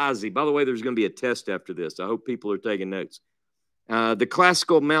Mount Hazi. By the way, there's going to be a test after this. I hope people are taking notes. The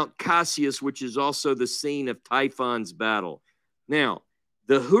classical Mount Cassius, which is also the scene of Typhon's battle. Now,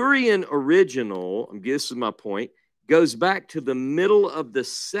 the Hurrian original, this is my point, goes back to the middle of the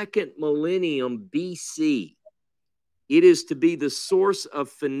 2nd millennium BC. It is to be the source of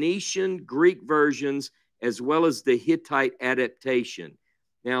Phoenician Greek versions as well as the Hittite adaptation.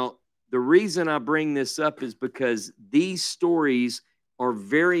 Now, the reason I bring this up is because these stories are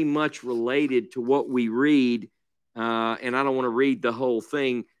very much related to what we read, and I don't want to read the whole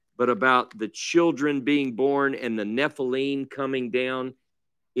thing, but about the children being born and the Nephilim coming down.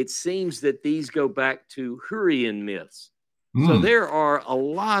 It seems that these go back to Hurrian myths. So there are a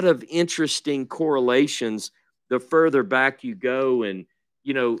lot of interesting correlations the further back you go, and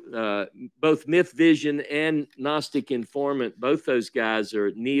both Myth Vision and Gnostic Informant, both those guys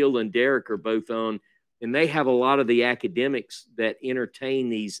Neil and Derek are both on and they have a lot of the academics that entertain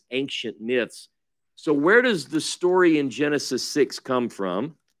these ancient myths. So where does the story in Genesis 6 come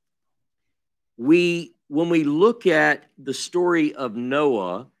from? When we look at the story of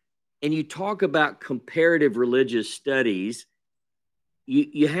Noah, and you talk about comparative religious studies,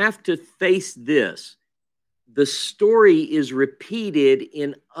 you have to face this. The story is repeated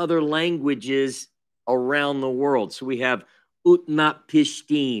in other languages around the world. So we have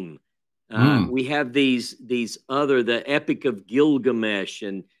Utnapishtim. We have these other, the Epic of Gilgamesh,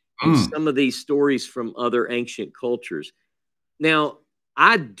 and some of these stories from other ancient cultures. Now,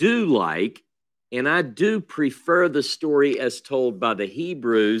 I do like, and I do prefer the story as told by the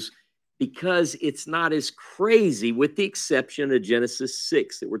Hebrews, because it's not as crazy, with the exception of Genesis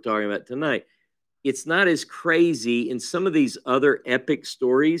 6 that we're talking about tonight. It's not as crazy in some of these other epic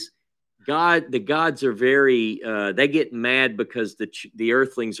stories. The gods are very, they get mad because the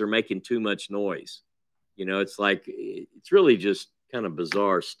earthlings are making too much noise. You know, it's like, it's really just kind of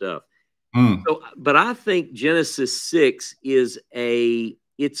bizarre stuff. So, but I think Genesis 6 is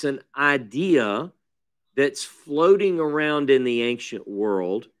it's an idea that's floating around in the ancient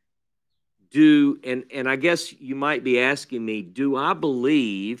world. And I guess you might be asking me, do I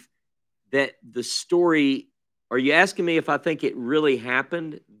believe that the story, are you asking me if I think it really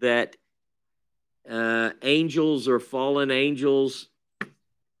happened, that angels or fallen angels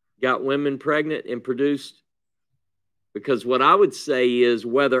got women pregnant and produced? Because what I would say is,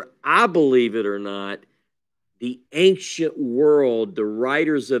 whether I believe it or not, the ancient world, the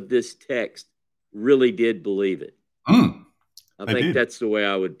writers of this text, really did believe it. I think that's the way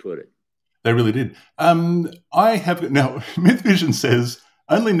I would put it. They really did. I have now. Myth Vision says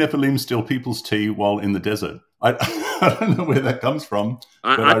only Nephilim steal people's tea while in the desert. I don't know where that comes from.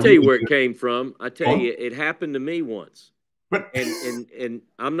 I'll tell you where it came from. I tell you, it happened to me once. And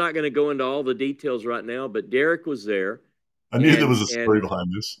I'm not going to go into all the details right now, but Derek was there. I knew there was a story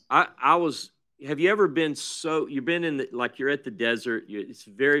behind this. I was. Have you ever been you've been in like you're at the desert. It's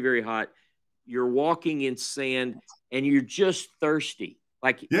very, very hot. You're walking in sand and you're just thirsty.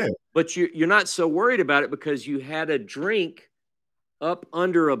 But you're not so worried about it because you had a drink up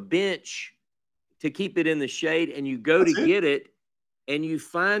under a bench to keep it in the shade, and you go to get it, and you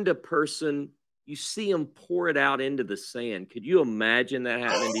find a person, you see them pour it out into the sand. Could you imagine that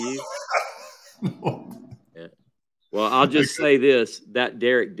happening to you? Yeah. Well, I'll just say this, that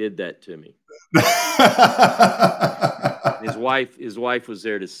Derek did that to me. His wife was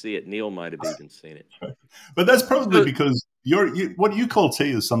there to see it. Neil might have even seen it. But that's probably because what you call tea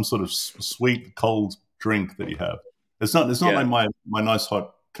is some sort of sweet cold drink that you have. It's not like my nice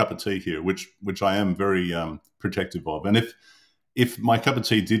hot cup of tea here, which I am very protective of. And if my cup of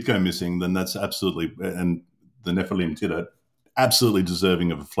tea did go missing, then that's absolutely, and the Nephilim did it, absolutely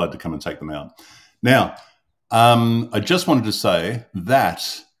deserving of a flood to come and take them out. Now, I just wanted to say that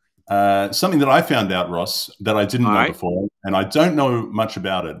something that I found out, Ross, that I didn't know before, and I don't know much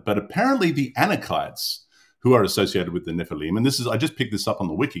about it, but apparently the Anakites, who are associated with the Nephilim, and I just picked this up on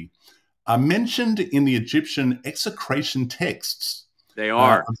the wiki, are mentioned in the Egyptian execration texts. They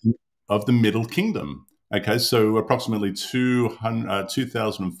are. Of the Middle Kingdom. Okay, so approximately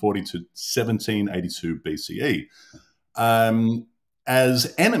 2040 to 1782 BCE.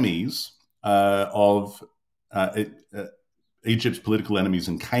 As enemies of Egypt's political enemies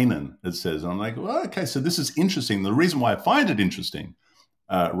in Canaan, it says. And I'm like, well, okay, so this is interesting. The reason why I find it interesting,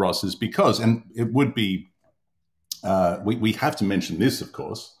 Ross, is because, and it would be, we have to mention this, of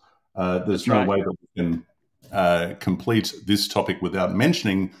course. There's no way that we can complete this topic without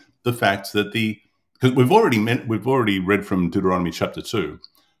mentioning the fact that because we've already read from Deuteronomy chapter 2,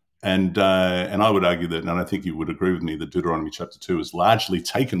 and I would argue that, and I think you would agree with me, that Deuteronomy chapter 2 is largely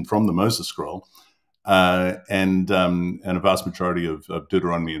taken from the Moses Scroll, and a vast majority of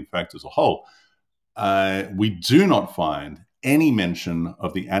Deuteronomy, in fact, as a whole. We do not find any mention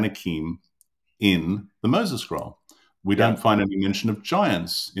of the Anakim in the Moses Scroll. We don't find any mention of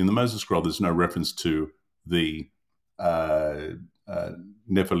giants in the Moses Scroll. There's no reference to the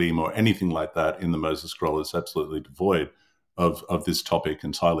Nephilim or anything like that in the Moses Scroll. It's absolutely devoid of this topic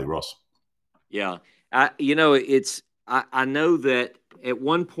entirely, Ross. Yeah. I know that at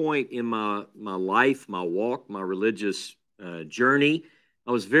one point in my life, my walk, my religious journey,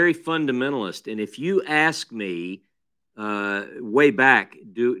 I was very fundamentalist. And if you ask me way back,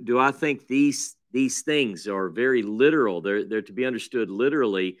 do I think these things are very literal, they're to be understood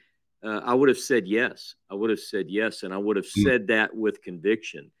literally, I would have said yes. I would have said yes, and I would have said that with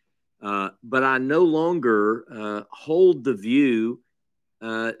conviction. But I no longer hold the view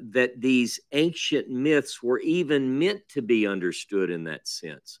that these ancient myths were even meant to be understood in that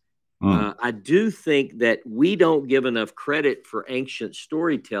sense. I do think that we don't give enough credit for ancient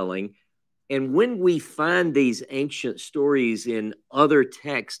storytelling. And when we find these ancient stories in other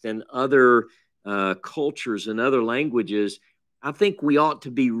texts and other cultures and other languages, I think we ought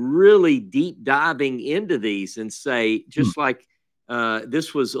to be really deep diving into these and say, just like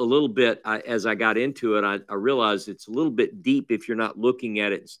this was a little bit, as I got into it, I realized it's a little bit deep if you're not looking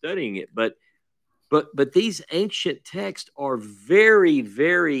at it and studying it. But these ancient texts are very,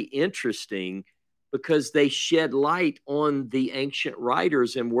 very interesting because they shed light on the ancient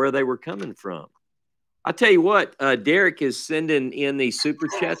writers and where they were coming from. I'll tell you what, Derek is sending in these super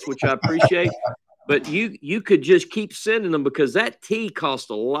chats, which I appreciate. But you could just keep sending them because that tea cost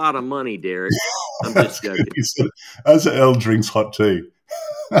a lot of money, Derek. I'm just joking. As L drinks hot tea.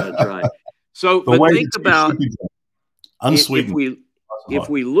 That's right. So, but think about unsweetened. If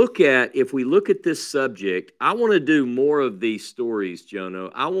we look at this subject, I want to do more of these stories,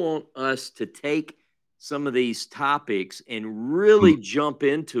 Jono. I want us to take some of these topics and really jump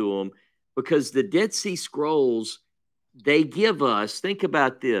into them because the Dead Sea Scrolls, they give us, think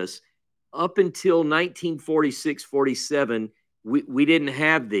about this, up until 1946, 47, we didn't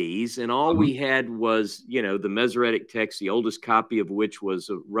have these, and all we had was, you know, the Masoretic text, the oldest copy of which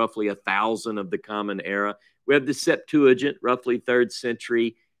was roughly 1,000 of the Common Era. We have the Septuagint, roughly 3rd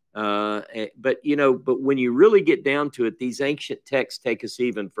century. But, you know, but when you really get down to it, these ancient texts take us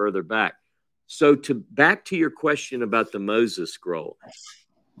even further back. So back to your question about the Moses scroll.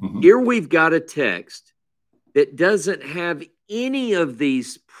 Here we've got a text that doesn't have any of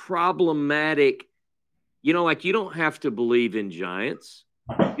these problematic, you know, like you don't have to believe in giants.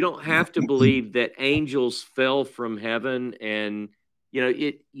 You don't have to believe that angels fell from heaven and, you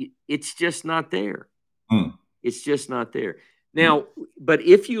know, it's just not there. It's just not there. Now, but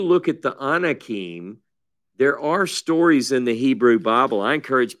if you look at the Anakim, there are stories in the Hebrew Bible. I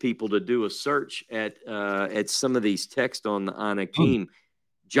encourage people to do a search at some of these texts on the Anakim.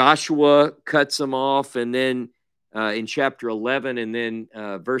 Joshua cuts them off, and then in chapter 11 and then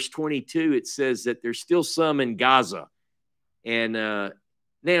verse 22, it says that there's still some in Gaza. And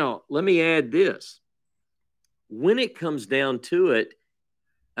now let me add this. When it comes down to it,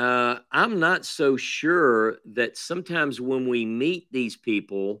 I'm not so sure that sometimes when we meet these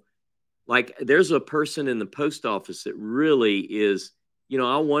people, like there's a person in the post office that really is, you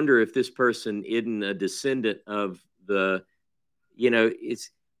know, I wonder if this person isn't a descendant of the, you know,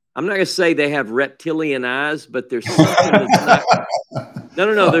 I'm not going to say they have reptilian eyes, but there's something that's not,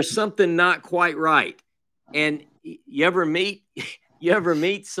 no, there's something not quite right. And you ever meet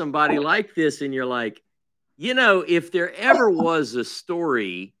somebody like this and you're like, you know, if there ever was a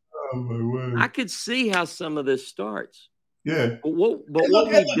story, I could see how some of this starts. Yeah. But what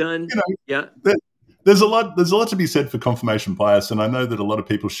we've done, you know, there's a lot to be said for confirmation bias, and I know that a lot of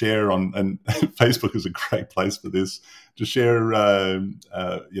people share on, and Facebook is a great place for this, to share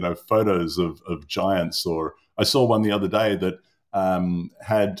you know, photos of giants. Or I saw one the other day that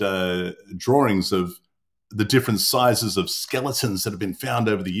had drawings of the different sizes of skeletons that have been found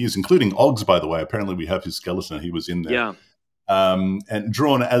over the years, including Oggs, by the way. Apparently we have his skeleton. He was in there. Yeah. And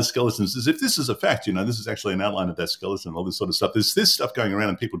drawn as skeletons, as if this is a fact, you know, this is actually an outline of that skeleton, all this sort of stuff. There's this stuff going around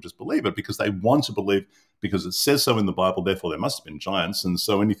and people just believe it because they want to believe, because it says so in the Bible, therefore there must have been giants. And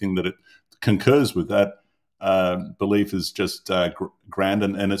so anything that it concurs with that belief is just grand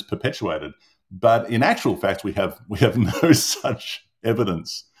and it's perpetuated. But in actual fact, we have no such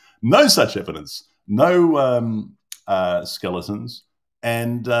evidence, no skeletons,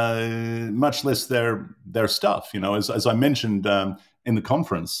 and much less their stuff. You know, as I mentioned in the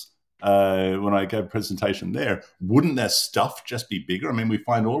conference when I gave a presentation there, wouldn't their stuff just be bigger? I mean, we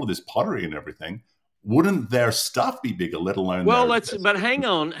find all of this pottery and everything. Wouldn't their stuff be bigger? Let alone but hang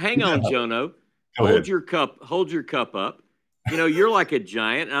on, Jono. Hold your cup up. You know, you're like a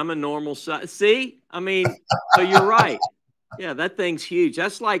giant. I'm a normal size. See, I mean, so you're right. Yeah, that thing's huge.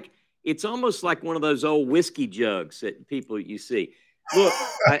 That's like, it's almost like one of those old whiskey jugs that people you see. Look,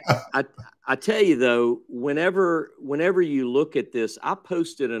 I tell you though, whenever you look at this, I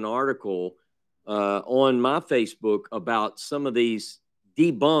posted an article on my Facebook about some of these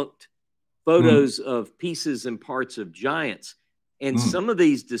debunked photos of pieces and parts of giants. And some of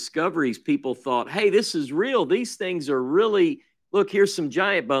these discoveries, people thought, hey, this is real. These things are really, look, here's some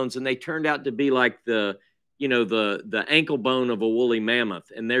giant bones. And they turned out to be like the ankle bone of a woolly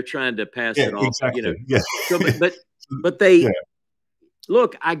mammoth. And they're trying to pass it off. Exactly. You know, yeah. So, but they,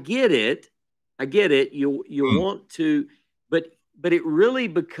 look, I get it. You want to, but it really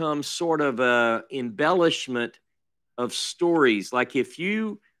becomes sort of a embellishment of stories. Like if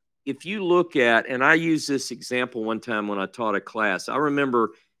you look at, and I used this example one time when I taught a class, I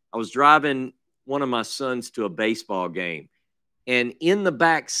remember I was driving one of my sons to a baseball game, and in the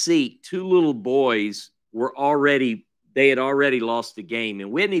back seat, two little boys they had already lost the game,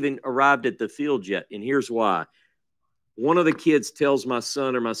 and we hadn't even arrived at the field yet. And here's why. One of the kids tells my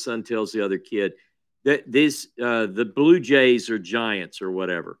son, or my son tells the other kid, that the Blue Jays are giants or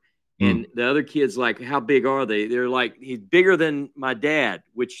whatever. And the other kid's like, how big are they? They're like, he's bigger than my dad,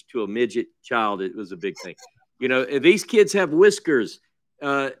 which to a midget child, it was a big thing. You know, these kids have whiskers.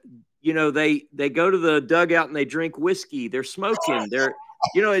 You know, they go to the dugout and they drink whiskey. They're smoking. They're,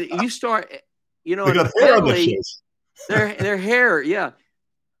 you know, you start, you know, in a family, their hair. Yeah.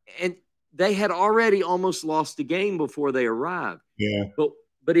 And they had already almost lost the game before they arrived. Yeah.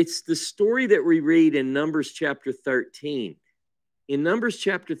 But it's the story that we read in Numbers chapter 13. In Numbers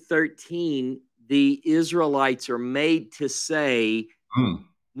chapter 13, the Israelites are made to say,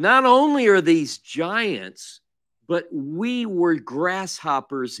 not only are these giants, but we were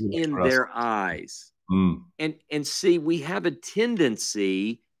grasshoppers in their eyes. And see, we have a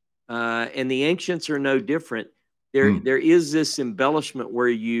tendency, and the ancients are no different. There is this embellishment where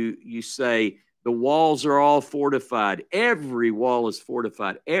you say the walls are all fortified. Every wall is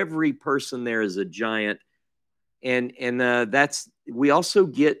fortified. Every person there is a giant. And that's, we also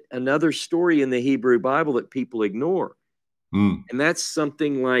get another story in the Hebrew Bible that people ignore. And that's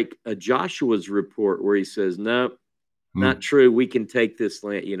something like a Joshua's report where he says, no, not true. We can take this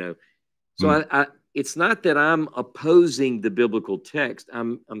land, you know. So it's not that I'm opposing the biblical text.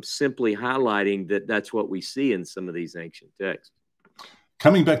 I'm simply highlighting that that's what we see in some of these ancient texts.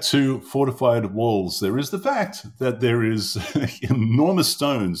 Coming back to fortified walls, there is the fact that there is enormous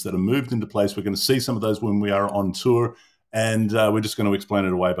stones that are moved into place. We're going to see some of those when we are on tour, and we're just going to explain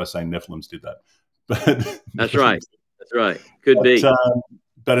it away by saying Nephilims did that. But that's right. That's right. Could be.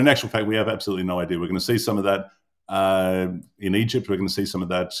 But in actual fact, we have absolutely no idea. We're going to see some of that in Egypt. We're going to see some of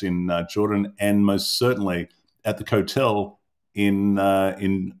that in Jordan, and most certainly at the Kotel in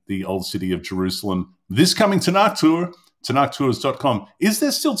the old city of Jerusalem. This coming Tanakh tour. TanakhTours.com. Is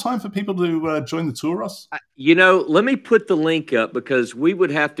there still time for people to join the tour, Ross? You know, let me put the link up because we would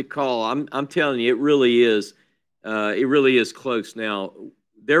have to call. I'm telling you, it really is close now.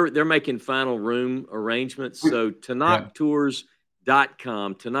 They're making final room arrangements. So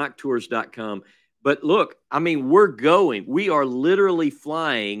TanakhTours.com, TanakhTours.com. But look, I mean, we are literally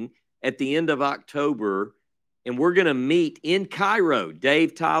flying at the end of October. And we're going to meet in Cairo.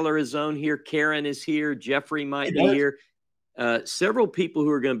 Dave Tyler is on here. Karen is here. Jeffrey might be here. Several people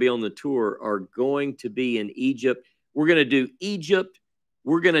who are going to be on the tour are going to be in Egypt. We're going to do Egypt.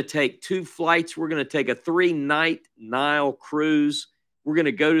 We're going to take 2 flights. We're going to take a 3-night Nile cruise. We're going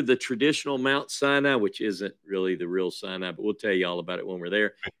to go to the traditional Mount Sinai, which isn't really the real Sinai, but we'll tell you all about it when we're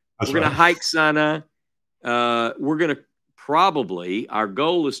there. We're going to hike Sinai. We're going to our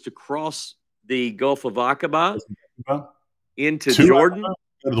goal is to cross the Gulf of Aqaba into Jordan.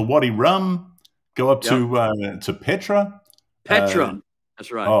 Go to the Wadi Rum. Go up to Petra. That's right.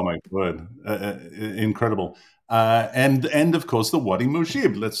 Oh my word, incredible! And of course the Wadi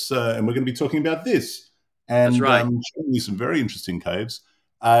Mujib. And we're going to be talking about this. And that's right. Showing you some very interesting caves.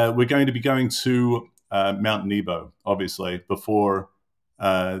 We're going to be going to Mount Nebo, obviously, before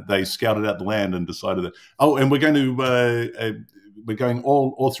they scouted out the land and decided that. Oh, and we're going to we're going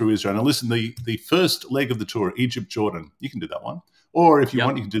all through Israel. Now, listen, the first leg of the tour, Egypt, Jordan, you can do that one. Or if you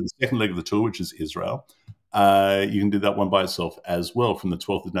want, you can do the second leg of the tour, which is Israel. You can do that one by itself as well from the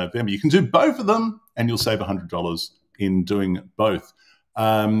 12th of November. You can do both of them, and you'll save $100 in doing both.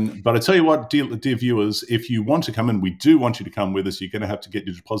 But I tell you what, dear viewers, if you want to come in, we do want you to come with us. You're going to have to get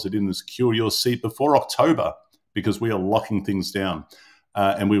your deposit in and secure your seat before October because we are locking things down.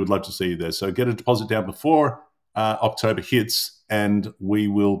 And we would love to see you there. So get a deposit down before October hits, and we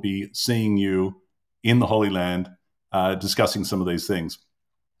will be seeing you in the Holy Land discussing some of these things.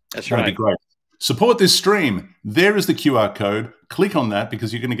 That's right. That'd be great. Support this stream. There is the QR code. Click on that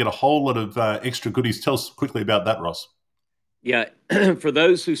because you're going to get a whole lot of extra goodies. Tell us quickly about that, Ross. Yeah, for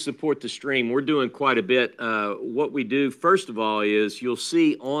those who support the stream, we're doing quite a bit. What we do, first of all, is you'll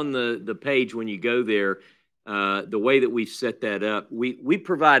see on the page when you go there, the way that we've set that up. We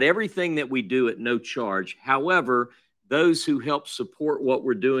provide everything that we do at no charge. However, those who help support what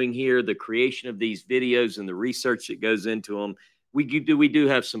we're doing here, the creation of these videos and the research that goes into them, we do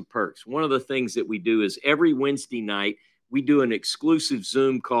have some perks. One of the things that we do is every Wednesday night, we do an exclusive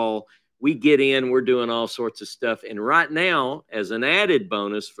Zoom call. We get in, we're doing all sorts of stuff. And right now, as an added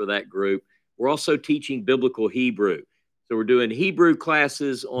bonus for that group, we're also teaching biblical Hebrew. So we're doing Hebrew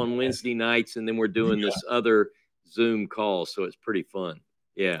classes on Wednesday nights, and then we're doing this other Zoom call. So it's pretty fun.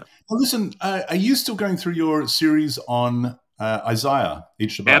 Yeah. Well, listen, are you still going through your series on Isaiah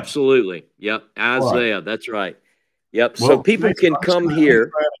each Shabbat? Absolutely. Yep. Isaiah. Right. That's right. Yep. Well, so people can come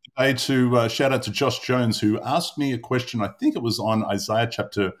here. To shout out to Josh Jones, who asked me a question. I think it was on Isaiah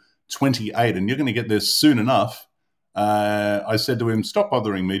chapter 28, and you're going to get there soon enough. I said to him, "Stop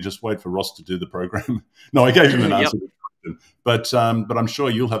bothering me. Just wait for Ross to do the program." No, I gave him an answer. Yep. But I'm sure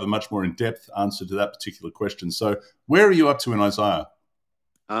you'll have a much more in-depth answer to that particular question. So where are you up to in Isaiah?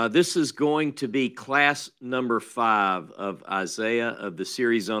 This is going to be class number 5 of Isaiah, of the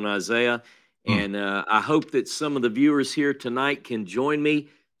series on Isaiah. And I hope that some of the viewers here tonight can join me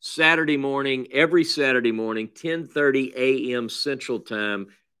Saturday morning, every Saturday morning, 10:30 a.m. Central Time,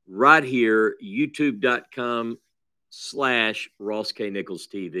 right here, youtube.com/Ross K. Nichols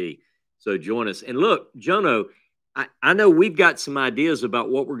TV. So join us. And look, Jono, I know we've got some ideas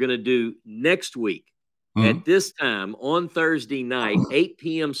about what we're going to do next week at this time on Thursday night, 8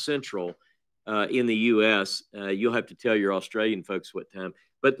 p.m. Central in the U.S. You'll have to tell your Australian folks what time.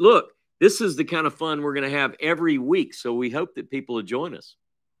 But look, this is the kind of fun we're going to have every week. So we hope that people will join us.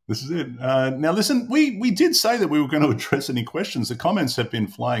 This is it. Now, listen, we did say that we were going to address any questions. The comments have been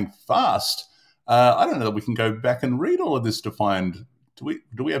flying fast. I don't know that we can go back and read all of this to find. Do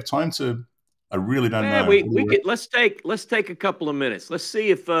we have time to? I really don't know. We could, let's take a couple of minutes. Let's see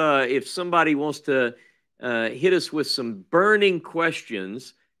if somebody wants to hit us with some burning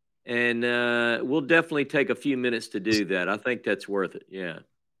questions, and we'll definitely take a few minutes to do that. I think that's worth it. Yeah.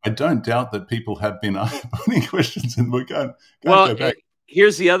 I don't doubt that people have been asking questions, and we're going go back.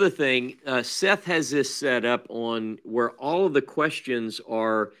 Here's the other thing. Seth has this set up on where all of the questions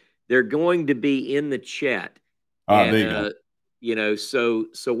they're going to be in the chat. There you go. You know, so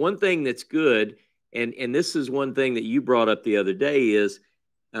one thing that's good, and this is one thing that you brought up the other day is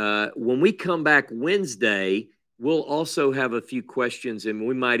when we come back Wednesday, we'll also have a few questions, and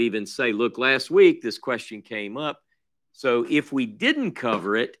we might even say, look, last week this question came up. So if we didn't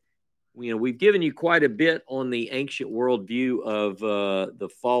cover it, we've given you quite a bit on the ancient worldview of the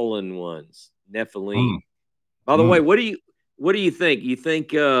fallen ones, Nephilim. By the way, what do you think? You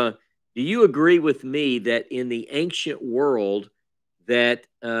think do you agree with me that in the ancient world that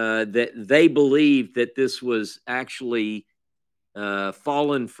they believed that this was actually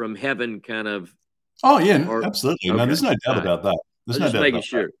fallen from heaven, kind of? Oh yeah, absolutely. Okay. No, there's no doubt about that. There's no doubt about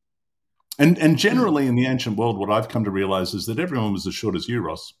that. And generally in the ancient world, what I've come to realize is that everyone was as short as you,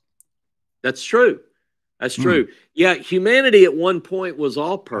 Ross. That's true. That's true. Yeah, humanity at one point was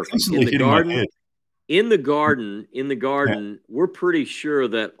all perfect in the garden. In the garden, we're pretty sure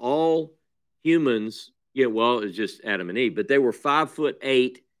that all humans, it's just Adam and Eve, but they were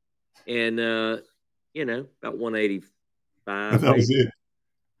 5'8" and about 185. That was it.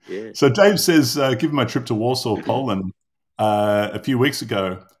 Yeah. So Dave says, given my trip to Warsaw, Poland, a few weeks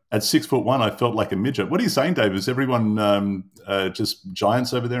ago, at 6'1", I felt like a midget. What are you saying, Dave? Is everyone just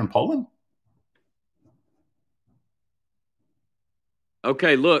giants over there in Poland?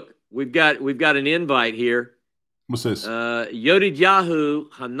 Okay, look, we've got an invite here. What's this? Yodiyahu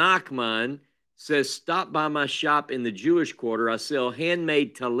Hanachman says, stop by my shop in the Jewish quarter. I sell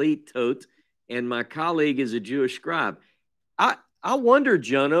handmade talitot, and my colleague is a Jewish scribe. I wonder,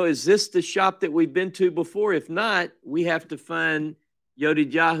 Jono, is this the shop that we've been to before? If not, we have to find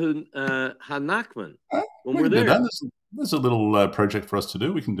Yodiyahu Hanachman when we're there. There's a little project for us to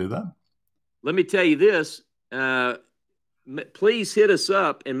do. We can do that. Let me tell you this. Please hit us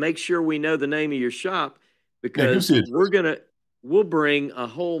up and make sure we know the name of your shop, because we'll bring a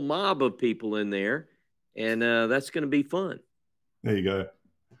whole mob of people in there, and that's going to be fun. There you go.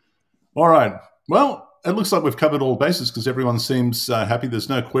 All right. Well, it looks like we've covered all bases because everyone seems happy. There's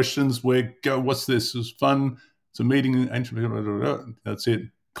no questions. What's this? It was fun. It's a meeting in ancient. That's it.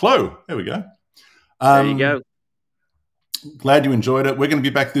 Chloe. There we go. There you go. Glad you enjoyed it. We're going to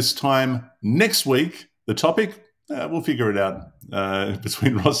be back this time next week. The topic, we'll figure it out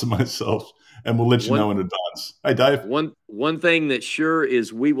between Ross and myself, and we'll let you know in advance. Hey, Dave. One thing that's sure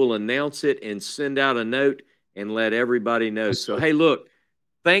is we will announce it and send out a note and let everybody know. So, hey, look,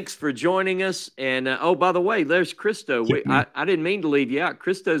 thanks for joining us. And, oh, by the way, there's Christo. I didn't mean to leave you out.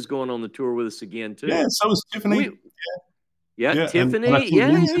 Christo's going on the tour with us again, too. Yeah, so is Tiffany. Yeah, Tiffany.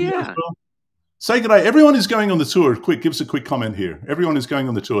 Yeah. Say good day. Everyone is going on the tour. Quick, give us a quick comment here. Everyone is going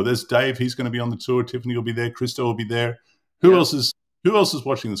on the tour. There's Dave. He's going to be on the tour. Tiffany will be there. Christo will be there. Who else is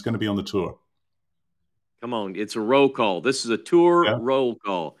watching that's going to be on the tour? Come on. It's a roll call. This is a tour roll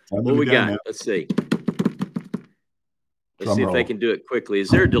call. What we got? Now. Let's see. Let's see if they can do it quickly. Is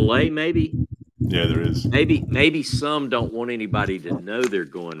there a delay maybe? Yeah, there is. Maybe some don't want anybody to know they're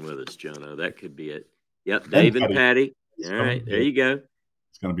going with us, Jono. That could be it. Yep, Dave and Patty. All right, there you go.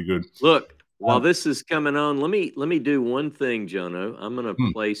 It's going to be good. Look, While this is coming on, let me do one thing, Jono. I'm gonna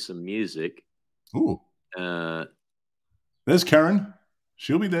play some music. Ooh. There's Karen.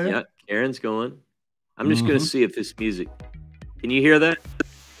 She'll be there. Yeah, Karen's going. I'm just gonna see if this music. Can you hear that?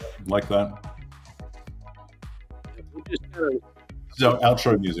 Like that. So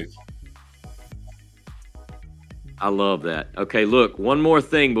outro music. I love that. Okay, look, one more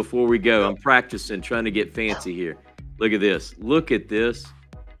thing before we go. I'm practicing, trying to get fancy here. Look at this. Look at this.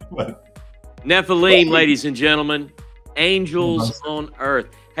 What? Nephilim, ladies and gentlemen. Angels on earth.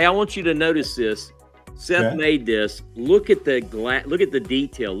 Hey, I want you to notice this. Seth made this. Look at the look at the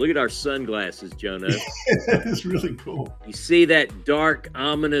detail. Look at our sunglasses, Jono. It's really cool. You see that dark,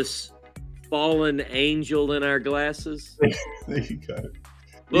 ominous, fallen angel in our glasses? There you go.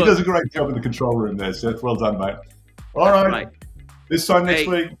 He does a great job in the control room there, Seth. Well done, mate. All right. This time next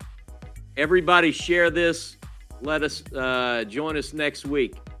week. Everybody share this. Let us join us next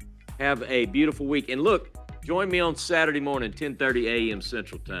week. Have a beautiful week. And look, join me on Saturday morning, 10:30 a.m.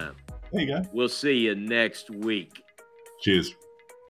 Central Time. There you go. We'll see you next week. Cheers.